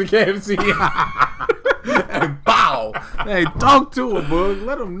Popeyes and KFC. And bow. Hey, talk to him, bug.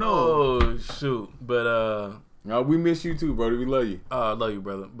 Let him know. Oh shoot, but we miss you too, brother. We love you. I love you,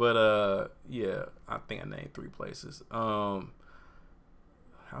 brother. But yeah, I think I named 3 places. How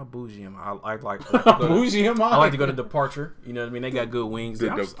bougie am I? I like bougie am I? I like to go to Departure. You know what I mean? They got good wings.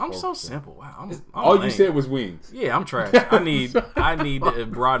 I'm so simple. Wow. I'm all lame. You said was wings. Yeah, I'm trash. I need to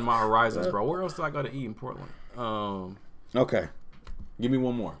broaden my horizons, bro. Where else do I go to eat in Portland? Okay. Give me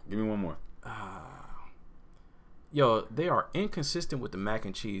one more. Yo, they are inconsistent with the mac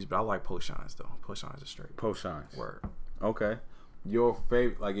and cheese, but I like Pochons though. Pochons is straight. Pochons. Word. Okay. Your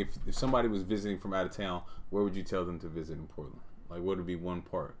favorite, like if somebody was visiting from out of town, where would you tell them to visit in Portland? Like, what would be one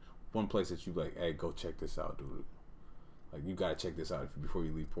place that you like? Hey, go check this out, dude. Like, you gotta check this out before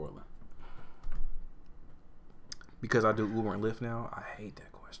you leave Portland. Because I do Uber and Lyft now, I hate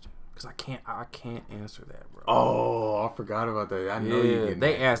that question because I can't answer that, bro. Oh, I forgot about that. I know you get.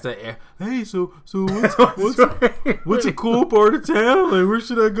 They asked that. Hey, so what's a cool part of town? Like, where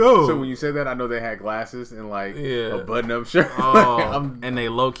should I go? So when you said that, I know they had glasses and like a button-up shirt. And they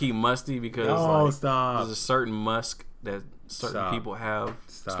low key musty because stop. There's a certain musk that certain people have,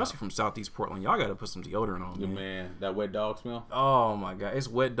 especially from Southeast Portland. Y'all gotta put some deodorant on, man. That wet dog smell. Oh my god, it's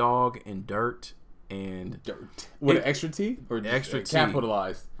wet dog and dirt and dirt. With an extra T or extra T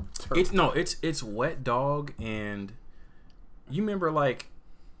capitalized? It's wet dog and you remember like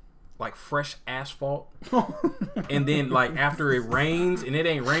fresh asphalt, and then like after it rains and it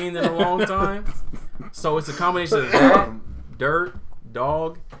ain't rained in a long time, so it's a combination of that dirt.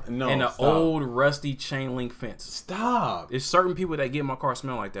 Dog and an old rusty chain link fence. Stop. There's certain people that get in my car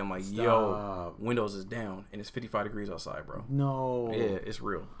smell like that. I'm like, yo, windows is down and it's 55 degrees outside, bro. No. Yeah, it's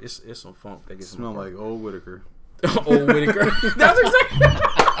real. It's some funk that gets smell like old Whitaker. Old Whitaker. That's exactly.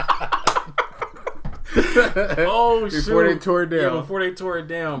 Oh shit! Before they tore it down. Yeah, before they tore it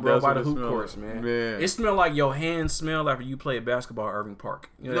down, bro, by the hoop course, man. It smelled like your hands smell after you played basketball at Irving Park.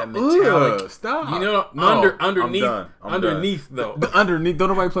 You know that metallic. Stop. You know underneath though. Underneath. Don't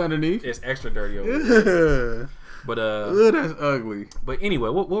nobody play underneath. It's extra dirty over there. But that's ugly. But anyway,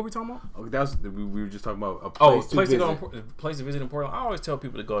 what were we talking about? Okay, we were just talking about a place to visit. Place to visit in Portland. I always tell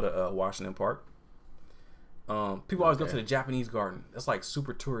people to go to Washington Park. People always go to the Japanese Garden. That's like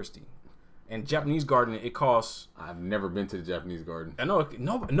super touristy. And Japanese Garden, it costs. I've never been to the Japanese Garden. I know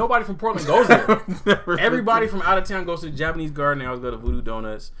nobody from Portland goes there. Everybody from out of town goes to the Japanese Garden. They always go to Voodoo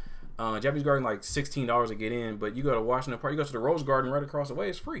Donuts. Japanese Garden like $16 to get in, but you go to Washington Park, you go to the Rose Garden right across the way.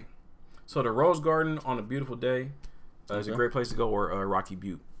 It's free. So the Rose Garden on a beautiful day is a great place to go, or Rocky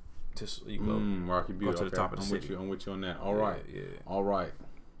Butte. You go, Rocky Butte. Go to the top of the city. I'm with you on that. All right. Yeah. All right.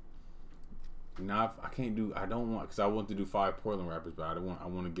 Nah, I can't do. I don't want because I want to do 5 Portland rappers, but I don't want. I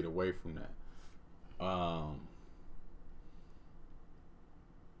want to get away from that.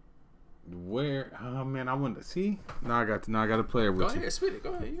 Where? Oh man, I want to see. Now I got to play it with you. Go ahead, spit it.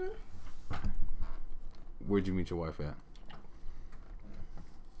 Go ahead. You got it. Where'd you meet your wife at?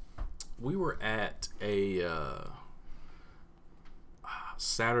 We were at a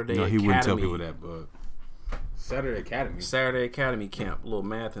Saturday. No, he Academy. wouldn't tell people that, but Saturday Academy camp, a little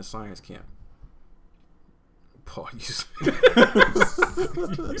math and science camp. Paul, you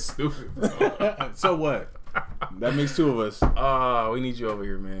stupid, bro. So what? That makes 2 of us. We need you over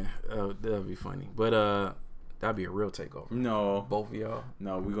here, man. That'd be funny, but that'd be a real takeover. No, both of y'all.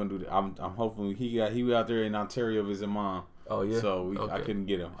 No, we're gonna do that. I'm hoping he out there in Ontario visiting mom. Oh yeah. So I couldn't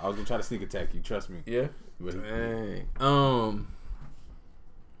get him. I was gonna try to sneak attack you. Trust me. Yeah. But dang.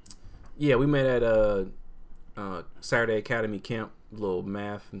 Yeah, we met at Saturday Academy camp, little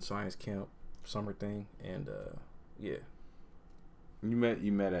math and science camp, summer thing, and yeah. You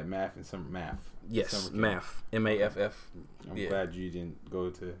met at math and some math. Yes, math. MAFF. I'm glad you didn't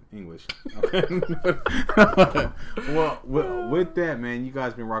go to English. Well, with that, man, you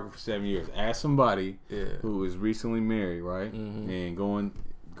guys been rocking for 7 years. As somebody who is recently married, right, and going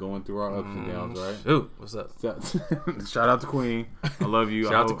through our ups and downs, right? Shoot, what's up? Shout out to Queen. I love you.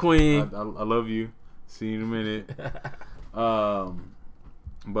 Shout out to Queen. I love you. See you in a minute.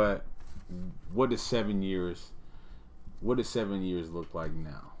 But what does 7 years? What does 7 years look like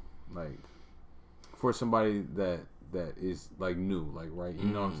now? Like for somebody that is like new, like right? You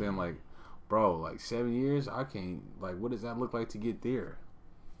know what I'm saying? Like, bro, like 7 years, I can't. Like, what does that look like to get there?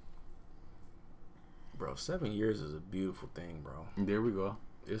 Bro, 7 years is a beautiful thing, bro. There we go.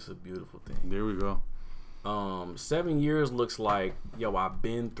 It's a beautiful thing. There we go. 7 years looks like, yo, I've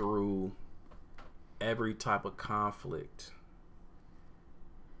been through every type of conflict.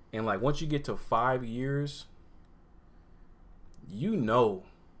 And like once you get to 5 years, you know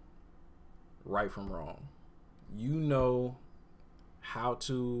right from wrong. You know how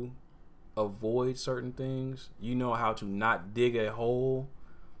to avoid certain things. You know how to not dig a hole.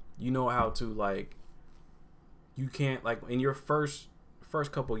 You know how to like, you can't like in your first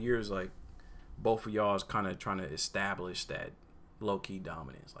couple years, like both of y'all is kind of trying to establish that low key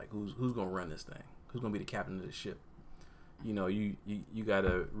dominance. Like who's gonna run this thing? Who's gonna be the captain of the ship? You know, you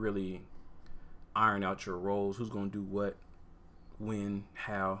gotta really iron out your roles. Who's gonna do what, when,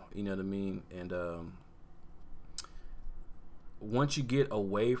 how? You know what I mean? And once you get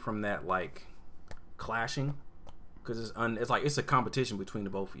away from that like clashing, because it's a competition between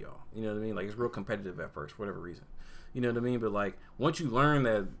the both of y'all. You know what I mean? Like it's real competitive at first, for whatever reason. You know what I mean? But like once you learn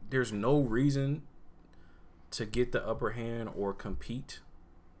that there's no reason to get the upper hand or compete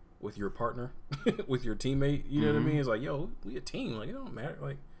with your partner, with your teammate, you know what I mean? It's like, yo, we a team. Like it don't matter.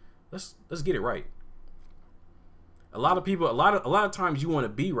 Like let's get it right. A lot of people, a lot of times you want to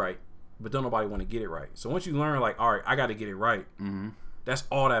be right, but don't nobody want to get it right. So once you learn, like, all right, I got to get it right. That's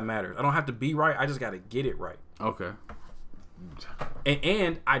all that matters. I don't have to be right. I just got to get it right. Okay.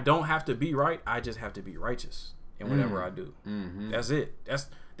 And I don't have to be right. I just have to be righteous in whatever I do. That's it.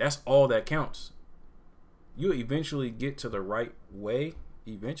 That's all that counts. You'll eventually get to the right way.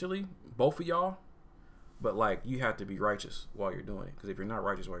 Eventually, both of y'all. But like, you have to be righteous while you're doing it. Because if you're not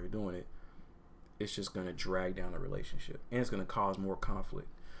righteous while you're doing it, it's just going to drag down the relationship. And it's going to cause more conflict.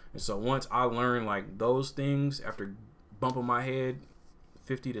 And so once I learned like those things after bumping my head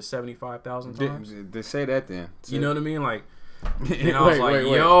 50 to 75,000 times. They say that then. You know what I mean? Like, and I was like,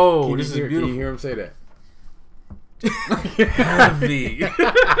 yo, this is beautiful. Can you hear him say that? Heavy.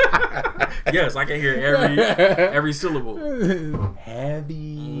 Yes, I can hear every syllable.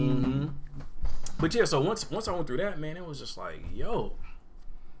 Heavy. But yeah, so once I went through that, man, it was just like, yo,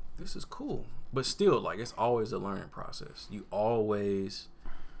 this is cool. But still, like, it's always a learning process. You always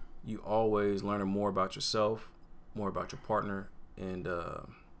learning more about yourself, more about your partner, and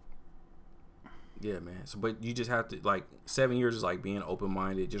yeah, man. So, but you just have to, like, 7 years is like being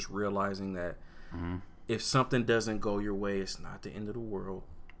open-minded, just realizing that if something doesn't go your way, it's not the end of the world.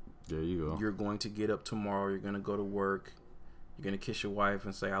 There you go. You're going to get up tomorrow. You're going to go to work. You're going to kiss your wife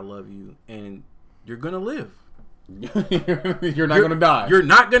and say, I love you. And you're going to live. You're not going to die. You're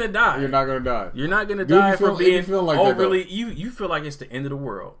not going to die. You're not going to die. You're not going to die for being like overly. You feel like it's the end of the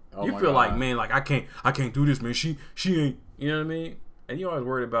world. Oh you feel like, man, like I can't do this, man. She ain't. You know what I mean? And you're always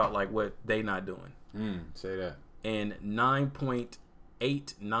worried about like what they not doing. Say that. And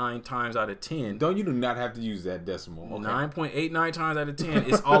 9.89 times out of 10. You do not have to use that decimal. Okay. 9.89 times out of 10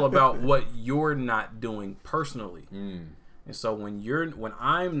 is all about what you're not doing personally. And so when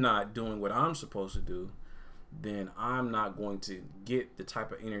I'm not doing what I'm supposed to do, then I'm not going to get the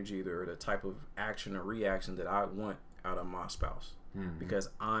type of energy or the type of action or reaction that I want out of my spouse because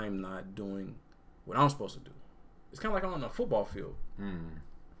I'm not doing what I'm supposed to do. It's kind of like on a football field.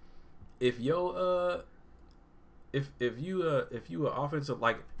 If you a offensive,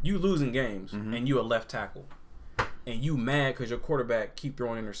 like you losing games and you a left tackle and you mad because your quarterback keep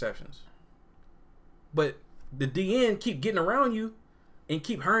throwing interceptions, but the DN keep getting around you and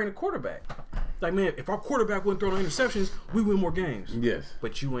keep hurrying the quarterback. Like, man, if our quarterback wouldn't throw no interceptions, we win more games. Yes.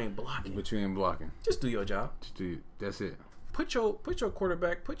 But you ain't blocking. Just do your job. That's it. Put your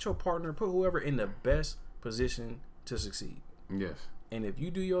quarterback, put your partner, put whoever in the best position to succeed. Yes. And if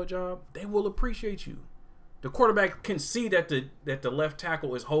you do your job, they will appreciate you. The quarterback can see that the left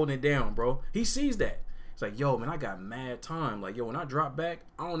tackle is holding it down, bro. He sees that. It's like, yo, man, I got mad time. Like, yo, when I drop back,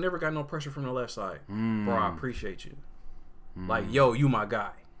 I don't never got no pressure from the left side. Bro, I appreciate you. Like, yo, you my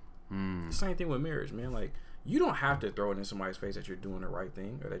guy. Same thing with marriage, man. Like, you don't have to throw it in somebody's face that you're doing the right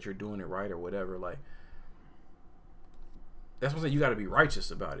thing or that you're doing it right or whatever. Like, that's what I'm saying. You got to be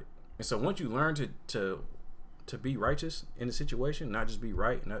righteous about it. And so once you learn to be righteous in the situation, not just be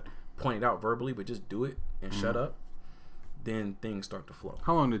right, not point it out verbally, but just do it and shut up, then things start to flow.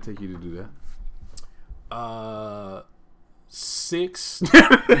 How long did it take you to do that? 6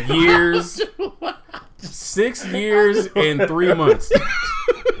 years. 6 years and 3 months.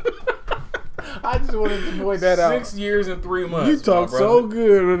 I just wanted to point that out. 6 years and 3 months. You talk so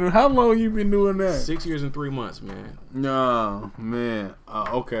good. How long you been doing that? 6 years and 3 months, man. No, man.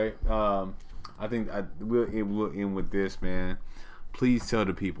 Okay. I think we'll end with this, man. Please tell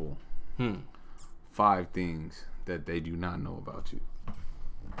the people 5 things that they do not know about you.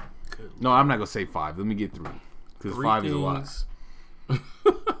 Good. No, I'm not gonna say 5. Let me get 3 because 5 is a lot.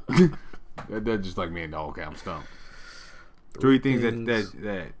 They're just like, man, no, okay, I'm stumped. 3 things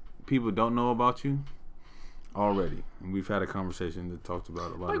that people don't know about you already, and we've had a conversation that talked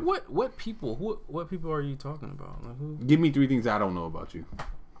about a lot. Like what people are you talking about? Like who? Give me 3 things I don't know about you.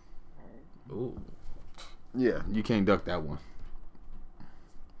 Ooh, yeah, you can't duck that one.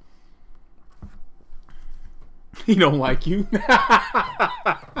 He don't like you.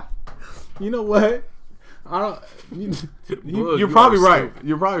 You know what? I don't. You're probably right.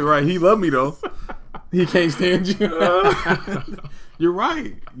 You're probably right. He love me though. He can't stand you. You're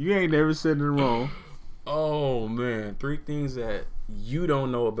right. You ain't never said it wrong. Oh man, 3 things that you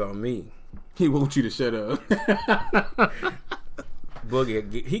don't know about me. He wants you to shut up.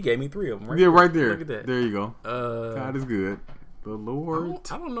 Boogie, he gave me 3 of them. Right right there. Look at that. There you go. God is good. The Lord.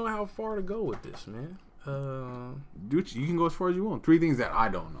 I don't know how far to go with this, man. Dude, you can go as far as you want. 3 things that I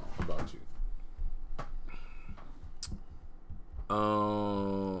don't know about you.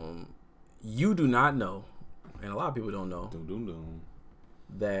 You do not know, and a lot of people don't know,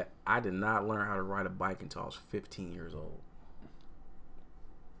 that I did not learn how to ride a bike until I was 15 years old.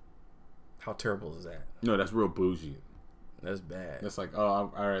 How terrible is that? No, that's real bougie. That's bad. That's like,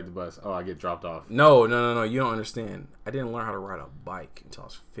 oh, I ride the bus. Oh, I get dropped off. No. You don't understand. I didn't learn how to ride a bike until I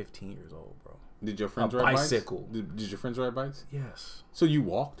was 15 years old, bro. Did your friends ride bicycle? Did your friends ride bikes? Yes. So you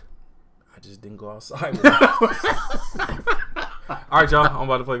walked? I just didn't go outside. All right, y'all. I'm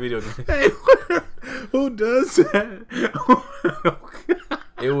about to play video games. Hey, who does that?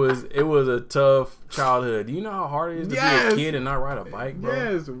 It was a tough childhood. Do you know how hard it is to be a kid and not ride a bike, bro?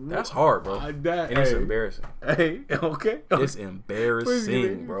 Yes, that's hard, bro. And it's embarrassing. Hey, okay. It's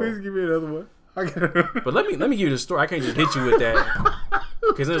embarrassing, bro. Please give me another one. But let me give you the story. I can't just hit you with that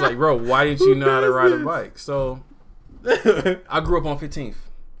because it's like, bro, why didn't you know how to ride a bike? So I grew up on 15th.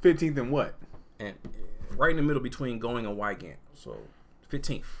 15th and what? And right in the middle between Going and Wygant. So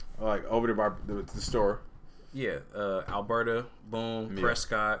 15th. Like over there by the store. Yeah, Alberta, boom, yeah.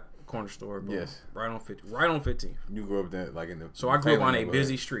 Prescott, corner store, boom. Yes. Right on 15th. You grew up there, like in the. So I grew up on a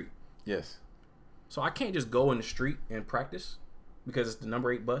busy street. Yes. So I can't just go in the street and practice because it's the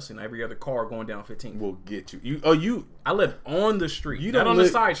number 8 bus and every other car going down 15th will get you. I live on the street. You don't on the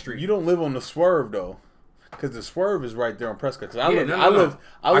side street. You don't live on the swerve though, because the swerve is right there on Prescott. I live.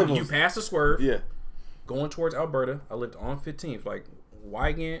 You pass the swerve. Yeah. Going towards Alberta, I lived on 15th, like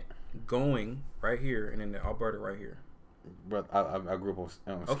Wygant going right here, and then the Alberta right here. But I grew up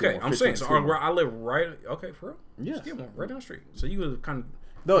on. Okay, I'm saying so. I live right. Okay, for real. Yes. Right down the street. So you was kind of.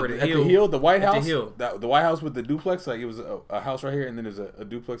 No, at the hill, the White House. The White House with the duplex, like it was a house right here, and then there's a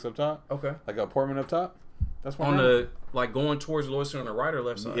duplex up top. Okay. Like an apartment up top. That's on the like going towards Lloyd on the right or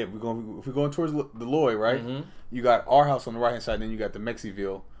left side. Yeah, if we're going towards the Lloyd, right? Mm-hmm. You got our house on the right hand side, and then you got the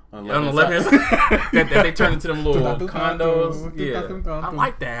Mexiville on the left hand side. that they turned into them little condos. Yeah, I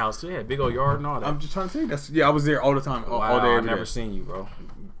like that house too. It had big old yard and all that. I'm just trying to say I was there all the time. All day. I've never seen you, bro.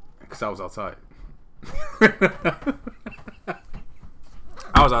 Because I was outside.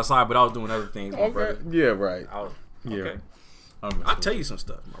 I was outside, but I was doing other things, my brother. Yeah, right. Okay. I'll tell you some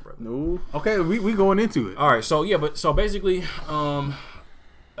stuff, my brother. No. Okay, we going into it. All right, so basically, I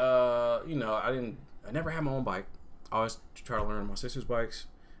never had my own bike. I always try to learn my sister's bikes.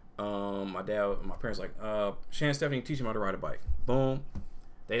 My parents like, Shan, Stephanie, teach him how to ride a bike. Boom.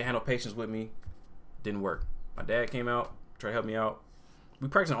 They didn't have no patience with me. Didn't work. My dad came out, tried to help me out. We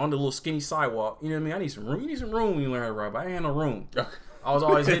practicing on the little skinny sidewalk. You know what I mean? I need some room. You need some room when you learn how to ride a bike. I ain't had no room. I was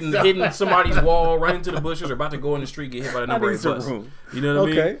always hitting somebody's wall, running into the bushes, or about to go in the street, get hit by the number 8 bus. Room. You know what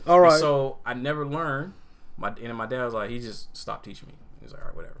I mean? Okay, all right. And so I never learned. My dad was like, he just stopped teaching me. He was like, all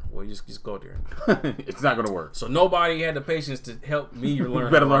right, whatever. Well, you just go there. It's not gonna work. So nobody had the patience to help me learn.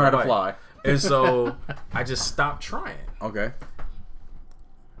 You better learn how to fly. And so I just stopped trying. Okay.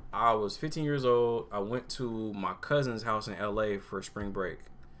 I was 15 years old. I went to my cousin's house in LA for spring break.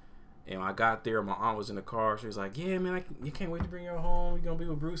 And when I got there, my aunt was in the car. She was like, yeah, man, you can't wait to bring you home. You're going to be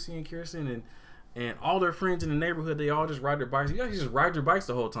with Brucey and Kirsten. And all their friends in the neighborhood, they all just ride their bikes. You guys just ride your bikes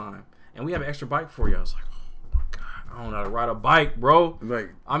the whole time. And we have an extra bike for you. I was like, oh, my God. I don't know how to ride a bike, bro.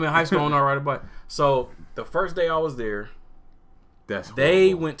 I'm in high school, I don't know how to ride a bike. So the first day I was there,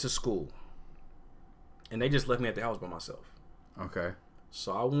 they went to school. And they just left me at the house by myself. Okay.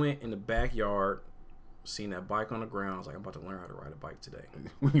 So I went in the backyard, seen that bike on the ground. I was like, I'm about to learn how to ride a bike today.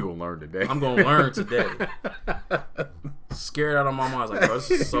 When you gonna learn today? I'm gonna learn today. Scared out of my mind. I was like, bro,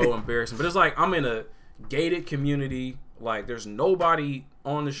 this is so embarrassing. But it's like I'm in a gated community. Like there's nobody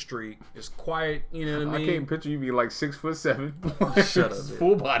on the street. It's quiet. You know what I mean? I can't picture you being like 6'7". Shut up.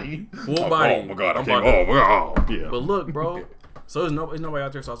 Full body. Full body. Oh my God. Yeah. But look, bro. So there's nobody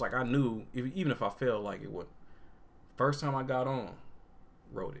out there. So I was like, I knew even if I failed, like it would. First time I got on,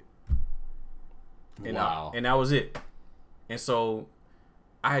 rode it. And wow. And that was it. And so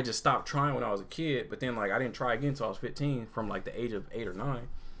I had just stopped trying when I was a kid, but then like I didn't try again until I was 15, from like the age of 8 or 9.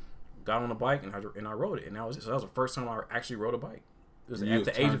 Got on a bike and I rode it, and that was it. So that was the first time I actually rode a bike. It was at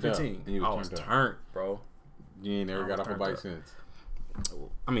the age of 15. I was turned, bro. You ain't never got off a bike since.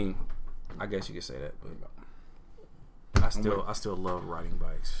 I mean, I guess you could say that, but I still love riding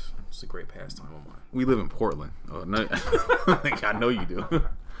bikes. It's a great pastime of mine. We live in Portland. Oh no, I know you do.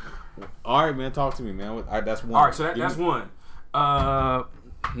 All right, man. Talk to me, man. That's one. All right, so that's one.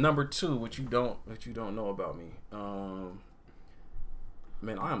 Number 2, what you don't know about me.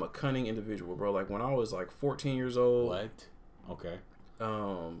 Man, I am a cunning individual, bro. Like when I was like 14 years old. What? Okay.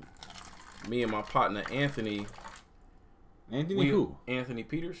 Me and my partner Anthony. Who? Anthony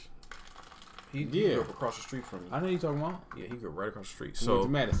Peters. He grew up across the street from me. I know you're talking about. Yeah, he grew up right across the street. So went to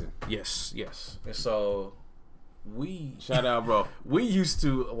Madison. Yes. And so shout out, bro. We used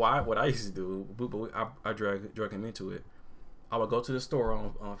to what I used to do, but I drag him into it. I would go to the store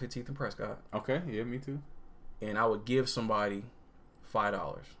on 15th and Prescott. Okay, yeah, me too. And I would give somebody $5.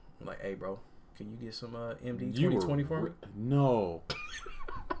 I'm like, hey, bro, can you get some MD 2020 for me? No.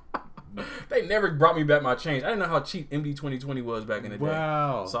 They never brought me back my change. I didn't know how cheap MD 2020 was back in the day.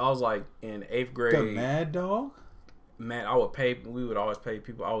 Wow. So I was like in 8th grade. The Mad Dog? Man, we would always pay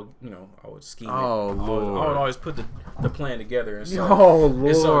people. I would scheme it. Oh, Lord. I would always put the plan together. And so, oh, Lord.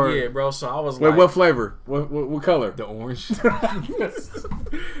 And so, yeah, bro. So I was like. Wait, what flavor? What color? The orange.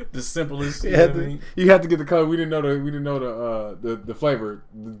 The simplest. You had to get the color. We didn't know the flavor.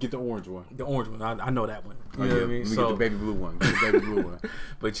 Get the orange one. The orange one. I know that one. You know what I mean? Let me get the baby blue one.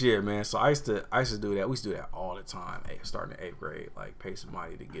 But yeah, man. So I used to do that. We used to do that all the time. Starting in 8th grade, like pay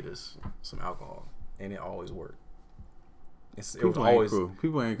somebody to get us some alcohol, and it always worked.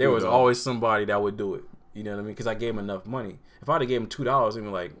 There was always somebody that would do it. You know what I mean? Because I gave him enough money. If I'd have gave him $2, he'd be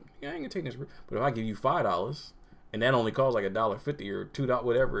like, "Yeah, I ain't gonna take this." But if I give you $5, and that only costs like $1.50 or $2,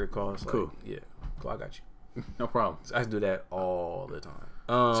 whatever it costs. Like, cool. Yeah. Cool. I got you. No problem. So I used to do that all the time.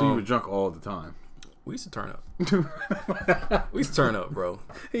 So you were drunk all the time. We used to turn up. We used to turn up, bro.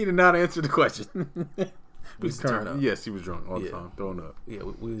 He did not answer the question. We used to turn up. Yes, he was drunk all the time, throwing up. Yeah,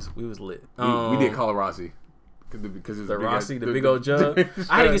 we was lit. We did call it Rossi. Because the Rossi, the big old jug.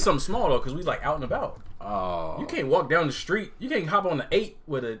 I had to get something small though, because we was like out and about. Oh, you can't walk down the street. You can't hop on the 8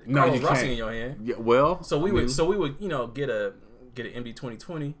 with a Carlos Rossi in your hand. Yeah, well, so we would get an MD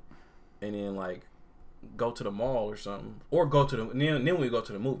 2020, and then like go to the mall or something, or go to the then we go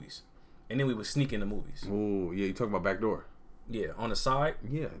to the movies, and then we would sneak in the movies. Oh yeah, you talking about back door? Yeah, on the side.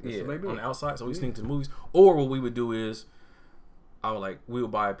 Yeah, on the outside. So we sneak to the movies, or what we would do is. We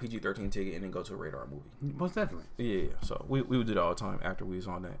would buy a PG-13 ticket and then go to a Radar movie. Most definitely. Yeah. So we would do that all the time after we was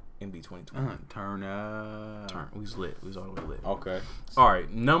on that MD 2020. Turn up. We was lit. We was all the way lit. Okay. All right.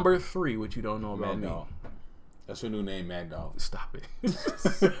 Number 3, what you don't know about me. That's your new name, Mad Dog. Stop it.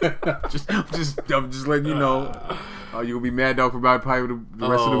 I'm just letting you know. You'll be Mad Dog for about probably the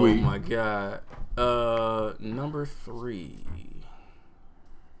rest of the week. Oh my god. Number 3.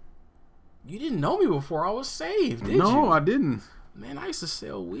 You didn't know me before I was saved, did you? No, I didn't. Man, I used to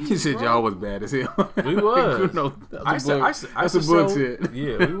sell weed. He said bro. y'all was bad as hell. We was. That's a book shit.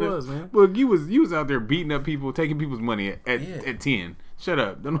 Yeah, we was, man. Look, you was out there beating up people, taking people's money at 10. Shut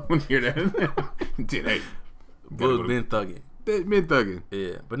up. Don't want to hear that. 10, hey. Book been thugging. Been thugging.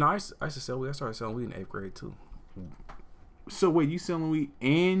 Yeah, but no, I used to sell weed. I started selling weed in 8th grade too. So wait, you selling weed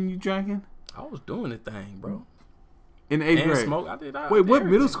and you drinking? I was doing the thing, bro. In 8th grade? Smoke. I did. Wait, what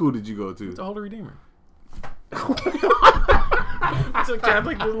middle school did you go to? The Holy Redeemer. It's a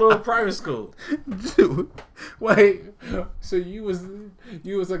Catholic little private school. Wait, so you was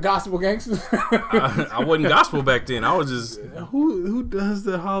a gospel gangster? I wasn't gospel back then. I was just who does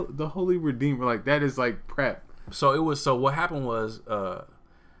the Holy Redeemer, like that is like prep. So what happened was a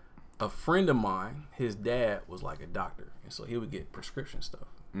friend of mine, his dad was like a doctor, and so he would get prescription stuff,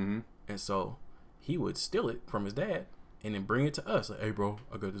 and so he would steal it from his dad and then bring it to us. Like, hey, bro,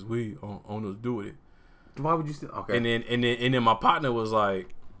 I got this weed. I don't know what to do with it. Why would you steal? Okay. And then my partner was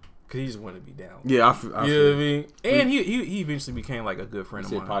like, cause he just wanted to be down. Yeah, I you know what I mean. And he eventually became like a good friend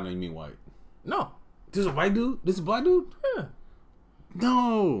of mine. Partner, you mean white? No, this is a white dude. This is a black dude. Yeah.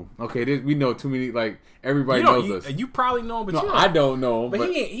 No. Okay, we know too many. Like everybody knows us. You probably know him, but I don't know him. But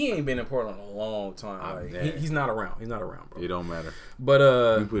he ain't been in Portland in a long time. Like, he's not around. He's not around, bro. It don't matter. But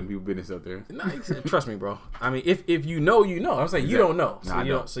you putting people business up there. Nah, trust me, bro. I mean, if you know, you know. I'm saying you don't know,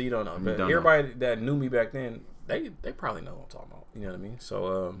 so you don't know. But everybody that knew me back then, they probably know what I'm talking about. You know what I mean?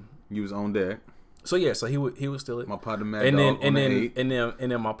 So you was on deck. So yeah, so he would steal it. My partner Mad and Dog then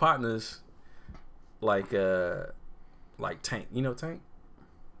and then my partners like Tank. You know Tank?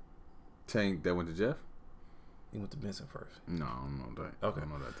 Tank that went to Jeff? He went to Benson first. No, I don't know that. Okay. I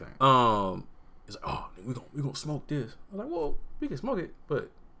don't know that Tank. He's like, oh, we gonna smoke this. I was like, well, we can smoke it,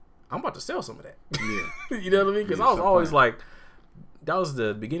 but I'm about to sell some of that. Yeah. You know what I mean? Because I was always like, that was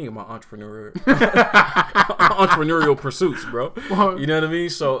the beginning of my entrepreneurial pursuits, bro. You know what I mean?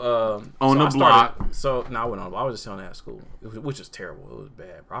 So on the block. So no, I went on. I was just selling that at school, which is terrible. It was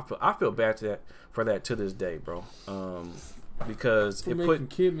bad, bro. I feel bad for that to this day, bro. Because it put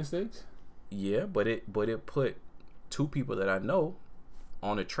kid mistakes. Yeah, but it put 2 people that I know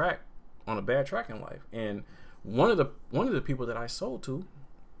on a bad track in life, and one of the people that I sold to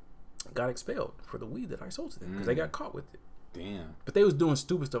got expelled for the weed that I sold to them because they got caught with it. Damn. But they was doing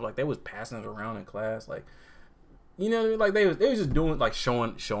stupid stuff, like they was passing it around in class, like, you know what I mean? Like they was just doing, like,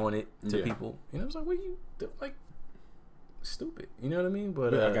 showing it to people. You know, it's like, what are you doing? Like, stupid. You know what I mean?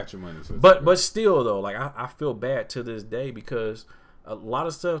 But I got your money. So but still though, like I feel bad to this day because a lot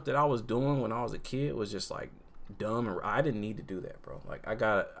of stuff that I was doing when I was a kid was just like dumb, and I didn't need to do that, bro. Like I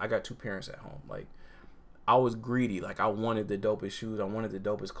got 2 parents at home. Like I was greedy. Like I wanted the dopest shoes, I wanted the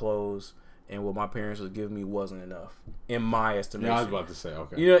dopest clothes, and what my parents was giving me wasn't enough in my estimation. Yeah, I was about to say,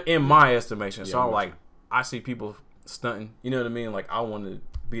 okay. You know, in my estimation. So I'm like, I see people stunting. You know what I mean? Like I want to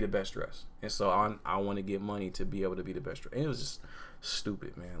be the best dressed, and so I want to get money to be able to be the best dressed. And it was just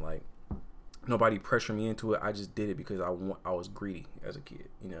stupid, man. Like nobody pressured me into it. I just did it because I was greedy as a kid.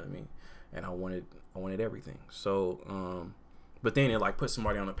 You know what I mean? And I wanted everything. So, but then it like put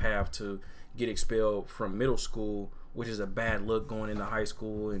somebody on a path to get expelled from middle school, which is a bad look going into high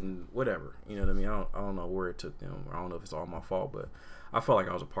school and whatever. You know what I mean? I don't know where it took them. I don't know if it's all my fault, but I felt like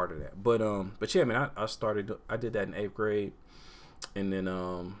I was a part of that. But yeah, man, I did that in 8th grade, and then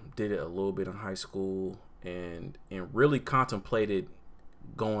did it a little bit in high school, and really contemplated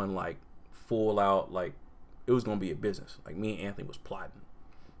going like full out, like it was gonna be a business. Like me and Anthony was plotting.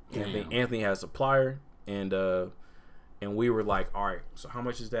 Anthony has a supplier, and we were like, all right, so how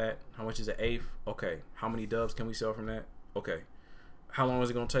much is that? How much is an eighth? Okay, how many dubs can we sell from that? Okay, how long is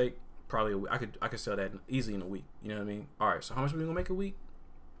it gonna take? Probably a week. I could sell that easily in a week. You know what I mean? All right, so how much are we gonna make a week?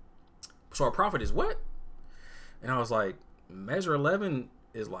 So our profit is what? And I was like, Measure 11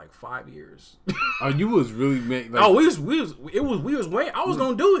 is like 5 years. Oh, you was really making. Like, we was waiting. I was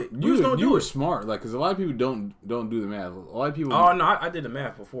gonna do it. You were smart, like, because a lot of people don't do the math. A lot of people. Oh no, I did the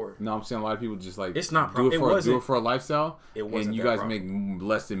math before. No, I'm saying a lot of people just like it's not do it for a lifestyle. It wasn't, and you guys make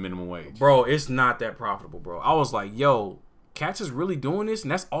less than minimum wage, bro. It's not that profitable, bro. I was like, yo, cats is really doing this,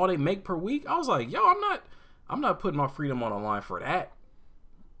 and that's all they make per week. I was like, yo, I'm not putting my freedom on the line for that.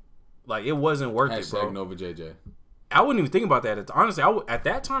 Like, it wasn't worth it, bro. Nova JJ. I wouldn't even think about that. Honestly, at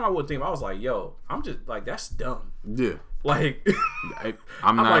that time, I wouldn't think. I was like, yo, I'm just like, that's dumb. Yeah. Like,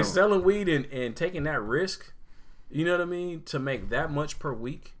 I'm like selling weed and taking that risk, you know what I mean, to make that much per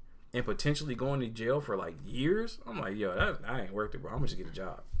week. and potentially going to jail for like years, I'm like, yo, that ain't worth it, bro. I'm gonna just get a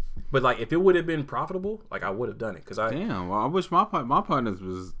job. But like, if it would have been profitable, like I would have done it. Cause damn. Well, I wish my partners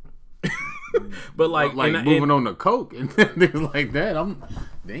was. But like moving on to coke and things like that. I'm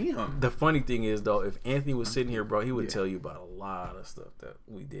damn. The funny thing is though, if Anthony was sitting here, bro, he would tell you about a lot of stuff that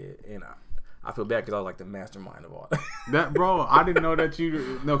we did, and I feel bad because I was like the mastermind of all that. That bro, I didn't know that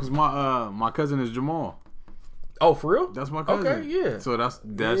you know because my cousin is Jamal. Oh, for real? That's my cousin. Okay, yeah. So that's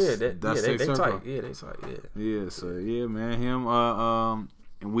they circle. tight. Yeah, they tight. Yeah. So yeah, man, him and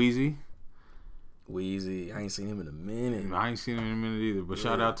Weezy. Weezy, I ain't seen him in a minute. I ain't seen him in a minute either. But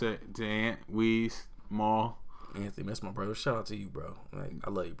shout out to Ant, Weez, Maul. Anthony, that's my brother. Shout out to you, bro. Like, I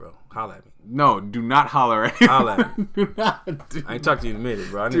love you, bro. Holla at me. No, do not holler at me. Holla at me. I ain't talk to you in a minute,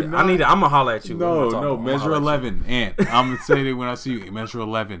 bro. I'm gonna holler at you. No, measure 11, Ant. I'm gonna say that when I see you. Measure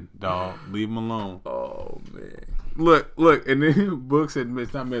 11, dog. Leave him alone. Oh man. Look, and then Book said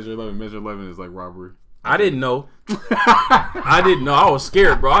it's not measure 11. Measure 11 is like robbery. I didn't know. I was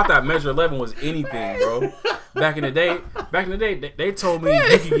scared, bro. I thought measure 11 was anything, bro. Back in the day, they told me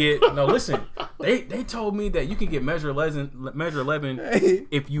you could get. No, listen. They told me that you can get measure 11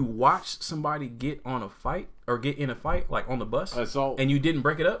 if you watch somebody get on a fight or get in a fight, like on the bus, assault, and you didn't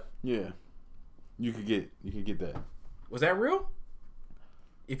break it up. Yeah, you could get that. Was that real?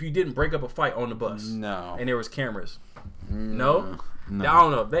 If you didn't break up a fight on the bus, no, and there was cameras, no. I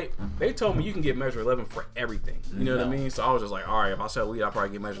don't know. They told me you can get measure 11 for everything. You know what I mean? So I was just like, all right, if I sell weed, I'll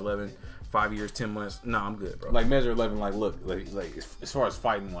probably get measure 11, 5 years, 10 months. Nah, I'm good, bro. Like measure 11, like look, like as far as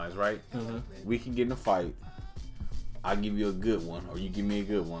fighting wise, right? Mm-hmm. We can get in a fight. I give you a good one, or you give me a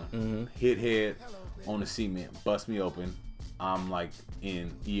good one. Mm-hmm. Hit head on the cement, bust me open. I'm like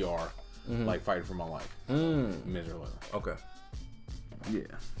in ER, like fighting for my life. Measure 11. Okay. Yeah.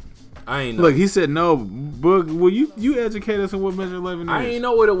 I ain't know. Look, he said no. Book, will you educate us on what measure 11 is? I ain't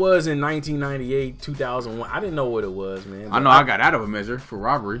know what it was in 1998, 2001. I didn't know what it was, man. I know I got out of a measure for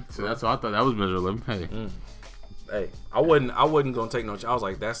robbery, so that's why I thought that was measure 11. Hey, I wasn't gonna take no. I was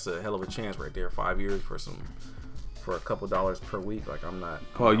like, that's a hell of a chance right there. 5 years for a couple dollars per week. Like I'm not.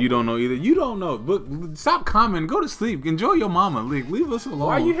 Paul, you don't know either. You don't know. Book, stop commenting. Go to sleep. Enjoy your mama. Leave us alone.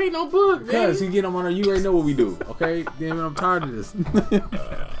 Why you hating on Book? Because he get him on her. You already know what we do. Okay, damn it, I'm tired of this.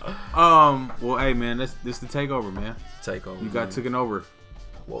 Well, hey man, this the takeover, man. Takeover. You got taken over.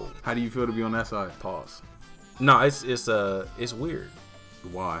 Whoa. How do you feel to be on that side? Pause. No, it's weird.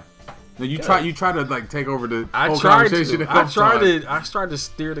 Why? No, you try to like take over the whole conversation. I tried to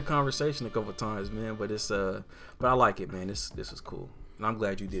steer the conversation a couple times, man. But but I like it, man. This is cool, and I'm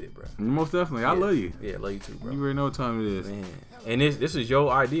glad you did it, bro. Most definitely, I love you. Yeah, love you too, bro. You already know what time it is, man. And this is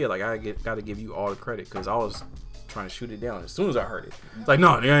your idea. Like I got to give you all the credit because I was trying to shoot it down as soon as I heard it. It's like,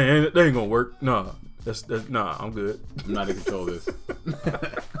 no, they ain't gonna work. No, that's I'm good. I'm not in control of this.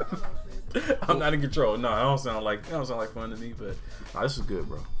 I'm not in control. No, I don't sound like fun to me, but this is good,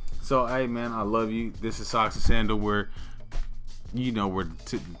 bro. So, hey, man, I love you. This is Socks and Sandal, where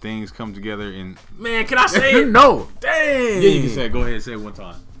things come together. And man, can I say it? No. Dang. Yeah, you can say it. Go ahead and say it one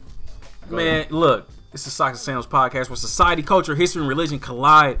time. Look, this is Socks and Sandals podcast where society, culture, history, and religion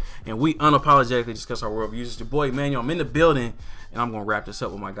collide, and we unapologetically discuss our worldviews. It's your boy, Emmanuel. I'm in the building, and I'm going to wrap this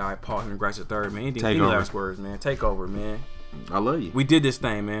up with my guy, Paul Henry Grice III, man. Any last words, man? Take over, man. I love you. We did this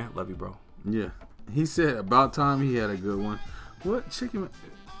thing, man. Love you, bro. Yeah. He said about time he had a good one. What? Chicken...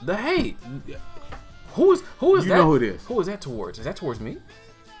 The hate. Who is that? You know who it is. Who is that towards? Is that towards me?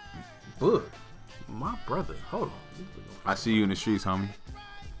 Book. My brother. Hold on. I see you in the streets, homie.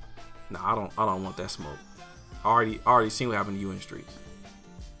 Nah, I don't want that smoke. I already seen what happened to you in the streets.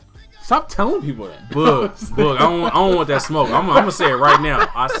 Stop telling people that. Book. I don't want that smoke. I'm gonna say it right now.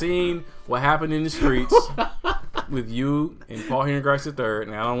 I seen what happened in the streets with you and Paul Henry Grice III,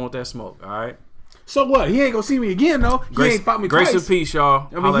 and I don't want that smoke. All right. So what? He ain't gonna see me again, though. He ain't fought me twice. Grace and peace, y'all.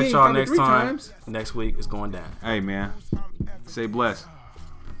 I'll let y'all next time. Times. Next week is going down. Hey, man. Stay blessed.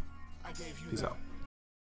 Peace out.